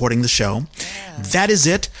you'll be supporting the show. Yeah. That is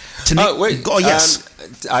it. Wait. Oh, yes.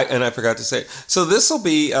 I forgot to say. So this will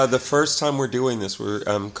be the first time we're doing this. We're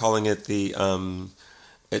calling it the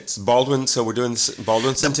it's Baldwin. So we're doing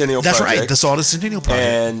Baldwin Centennial That's Project. right. The Baldwin Centennial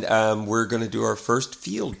Project. And we're going to do our first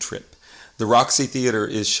field trip. The Roxy Theater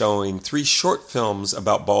is showing 3 short films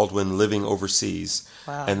about Baldwin living overseas.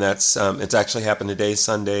 Wow. And that's it's actually happened today,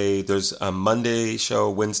 Sunday. There's a Monday show,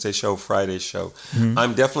 Wednesday show, Friday show. Mm-hmm.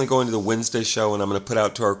 I'm definitely going to the Wednesday show, and I'm going to put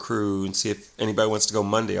out to our crew and see if anybody wants to go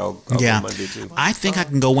Monday. I'll go Monday too. I think I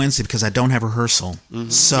can go Wednesday because I don't have rehearsal. Mm-hmm.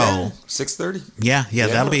 So 6:30. Yeah,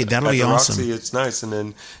 that'll be at awesome. Roxy, it's nice, and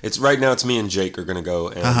then it's right now. It's me and Jake are going to go,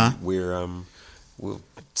 and we'll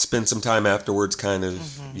spend some time afterwards, kind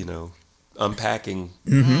of unpacking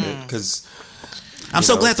because. I'm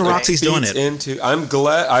so glad the Roxy's doing it. I'm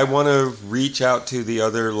glad. I want to reach out to the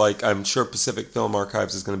other, I'm sure Pacific Film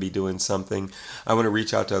Archives is going to be doing something. I want to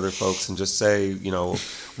reach out to other folks and just say,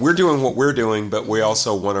 we're doing what we're doing, but we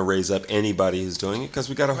also want to raise up anybody who's doing it because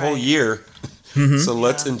we got a whole year. Mm-hmm. So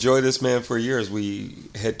let's enjoy this man for a year as we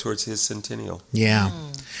head towards his centennial. Yeah.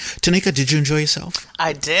 Tanika, did you enjoy yourself?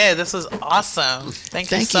 I did. This was awesome.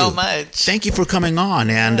 Thank you so much. Thank you for coming on.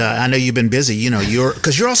 And I know you've been busy.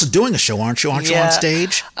 Because you're also doing a show, aren't you? Aren't you on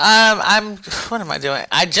stage? What am I doing?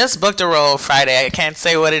 I just booked a role Friday. I can't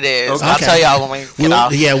say what it is. Okay. I'll tell y'all when we get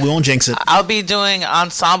off. Yeah, we won't jinx it. I'll be doing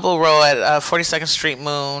ensemble role at 42nd Street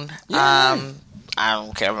Moon. I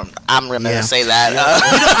don't care. I'm going to say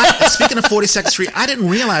that. Speaking of 42nd Street, I didn't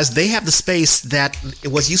realize they have the space that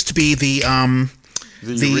used to be the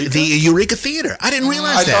Eureka Theater. I didn't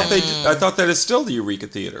realize that. I thought that is still the Eureka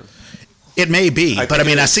Theater. It may be, but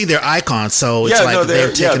I see their icons, so it's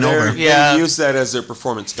they're taking over. They use that as their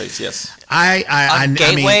performance space. Yes.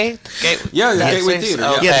 Gateway. Gateway Theater.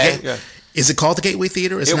 Okay. Yeah. Is it called the Gateway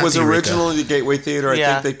Theater? It was originally the Gateway Theater. I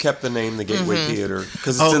think they kept the name the Gateway Theater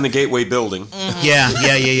because it's in the Gateway building. Mm-hmm.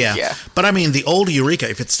 Yeah. But the old Eureka,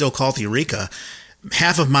 if it's still called the Eureka,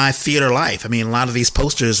 half of my theater life. A lot of these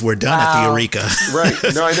posters were done at the Eureka. Right.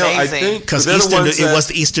 No, I know. I think because it was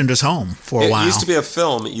the Easterners' home for a while. It used to be a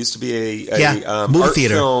film. It used to be a movie art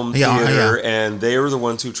theater. Film theater, and they were the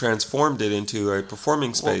ones who transformed it into a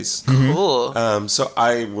performing space. Cool. So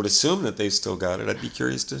I would assume that they've still got it. I'd be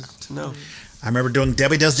curious to know. I remember doing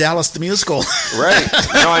Debbie Does Dallas, the musical. Right.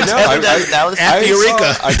 No, I know. Debbie Does Dallas at the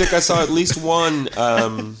Eureka. I think I saw at least one.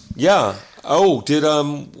 Oh, did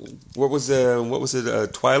what was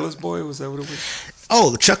it? Twyla's Boy? Was that what it was?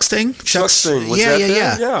 Oh, Chuck's thing. Chuck's thing. Was that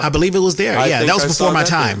there? Yeah. I believe it was there. That was before my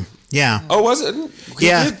time. Then. Yeah. Oh, was it?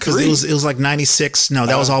 Because it was like 96. No,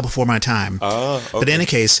 that was all before my time. Okay. But in any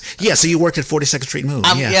case, so you worked at 42nd Street Moon.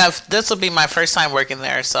 This will be my first time working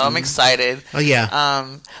there, so I'm excited. Oh, yeah.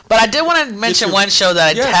 But I did want to mention one show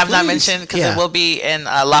that I have not mentioned because it will be in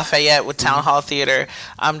Lafayette with Town Hall Theater.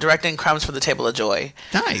 I'm directing Crumbs for the Table of Joy.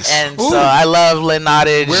 Nice. And so I love Lynn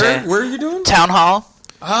Nottage. Where are you doing? Town Hall.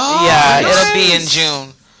 Oh, yeah, nice. It'll be in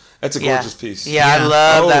June. That's a gorgeous piece. Yeah, I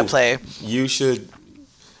love that play. You should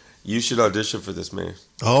You should audition for this, man.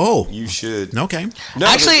 Oh, you should. Okay. No,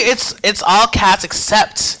 actually, it's all cats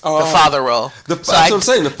except the father role. That's what I'm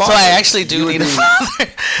saying. The father. So I actually do need a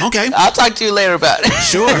father. Okay. I'll talk to you later about it.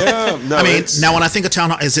 Sure. Yeah. No, I mean, now when I think of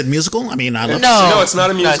Town Hall, is it musical? I mean, no, it's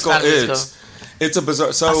not a musical. No, it's a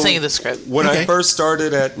bizarre. So I'll send you the script. When I first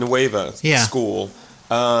started at Nueva School,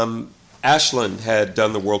 Ashland had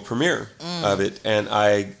done the world premiere of it, and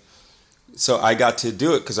I got to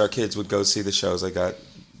do it because our kids would go see the shows. We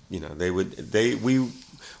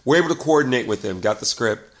were able to coordinate with them, got the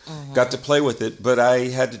script, got to play with it, but I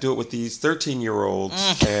had to do it with these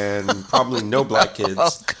 13-year-olds and probably no black kids. It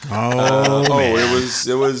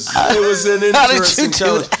was an interesting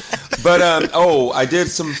challenge. But I did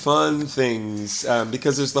some fun things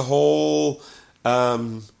because there's the whole.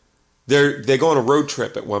 They go on a road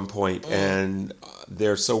trip at one point, and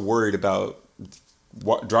they're so worried about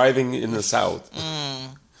driving in the South.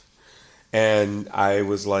 And I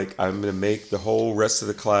was like, I'm going to make the whole rest of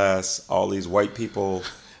the class all these white people,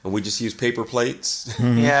 and we just used paper plates.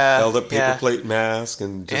 Held up paper plate mask,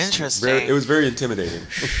 and interesting. It was very intimidating.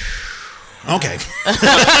 Okay.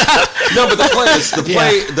 No, but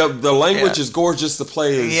the language is gorgeous. The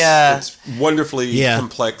play is it's wonderfully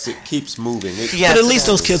complex. It keeps moving. But at least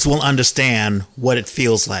those kids will understand what it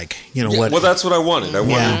feels like. Well, that's what I wanted. I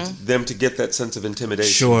wanted them to get that sense of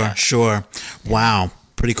intimidation. Sure. Wow.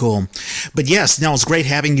 Pretty cool. But yes, no, it's great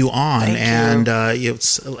having you on. Thank you.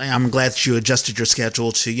 I'm glad that you adjusted your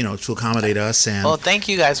schedule to accommodate us. And well, thank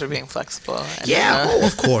you guys for being flexible.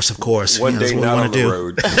 Of course. One day not on the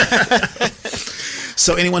road.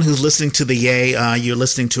 So anyone who's listening to the Yay, you're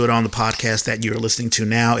listening to it on the podcast that you're listening to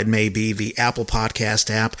now. It may be the Apple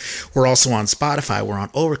Podcast app. We're also on Spotify. We're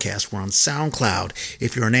on Overcast. We're on SoundCloud.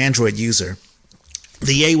 If you're an Android user.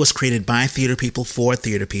 The Yay was created by theater people for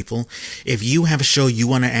theater people. If you have a show you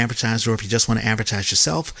want to advertise, or if you just want to advertise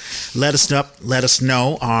yourself, let us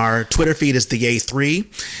know. Our Twitter feed is the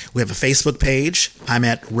Yay3. We have a Facebook page. I'm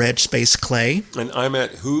at Red Space Clay. And I'm at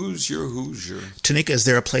Who's Your Hoosier. Tanika, is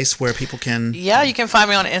there a place where people can... Yeah, you can find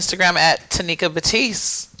me on Instagram at Tanika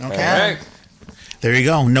Baptiste. Okay. There you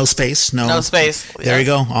go. No space. No space. There you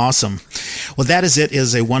go. Awesome. Well, that is it. It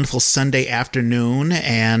is a wonderful Sunday afternoon,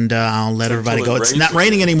 and I'll let everybody go. It's not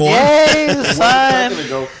raining anymore. Yay,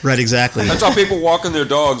 sun. Right, exactly. I saw people walking their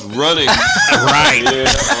dogs, running. Right.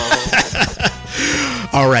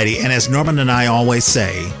 Alrighty, and as Norman and I always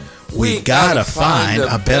say, we gotta find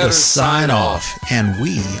a better sign off, and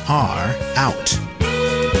we are out.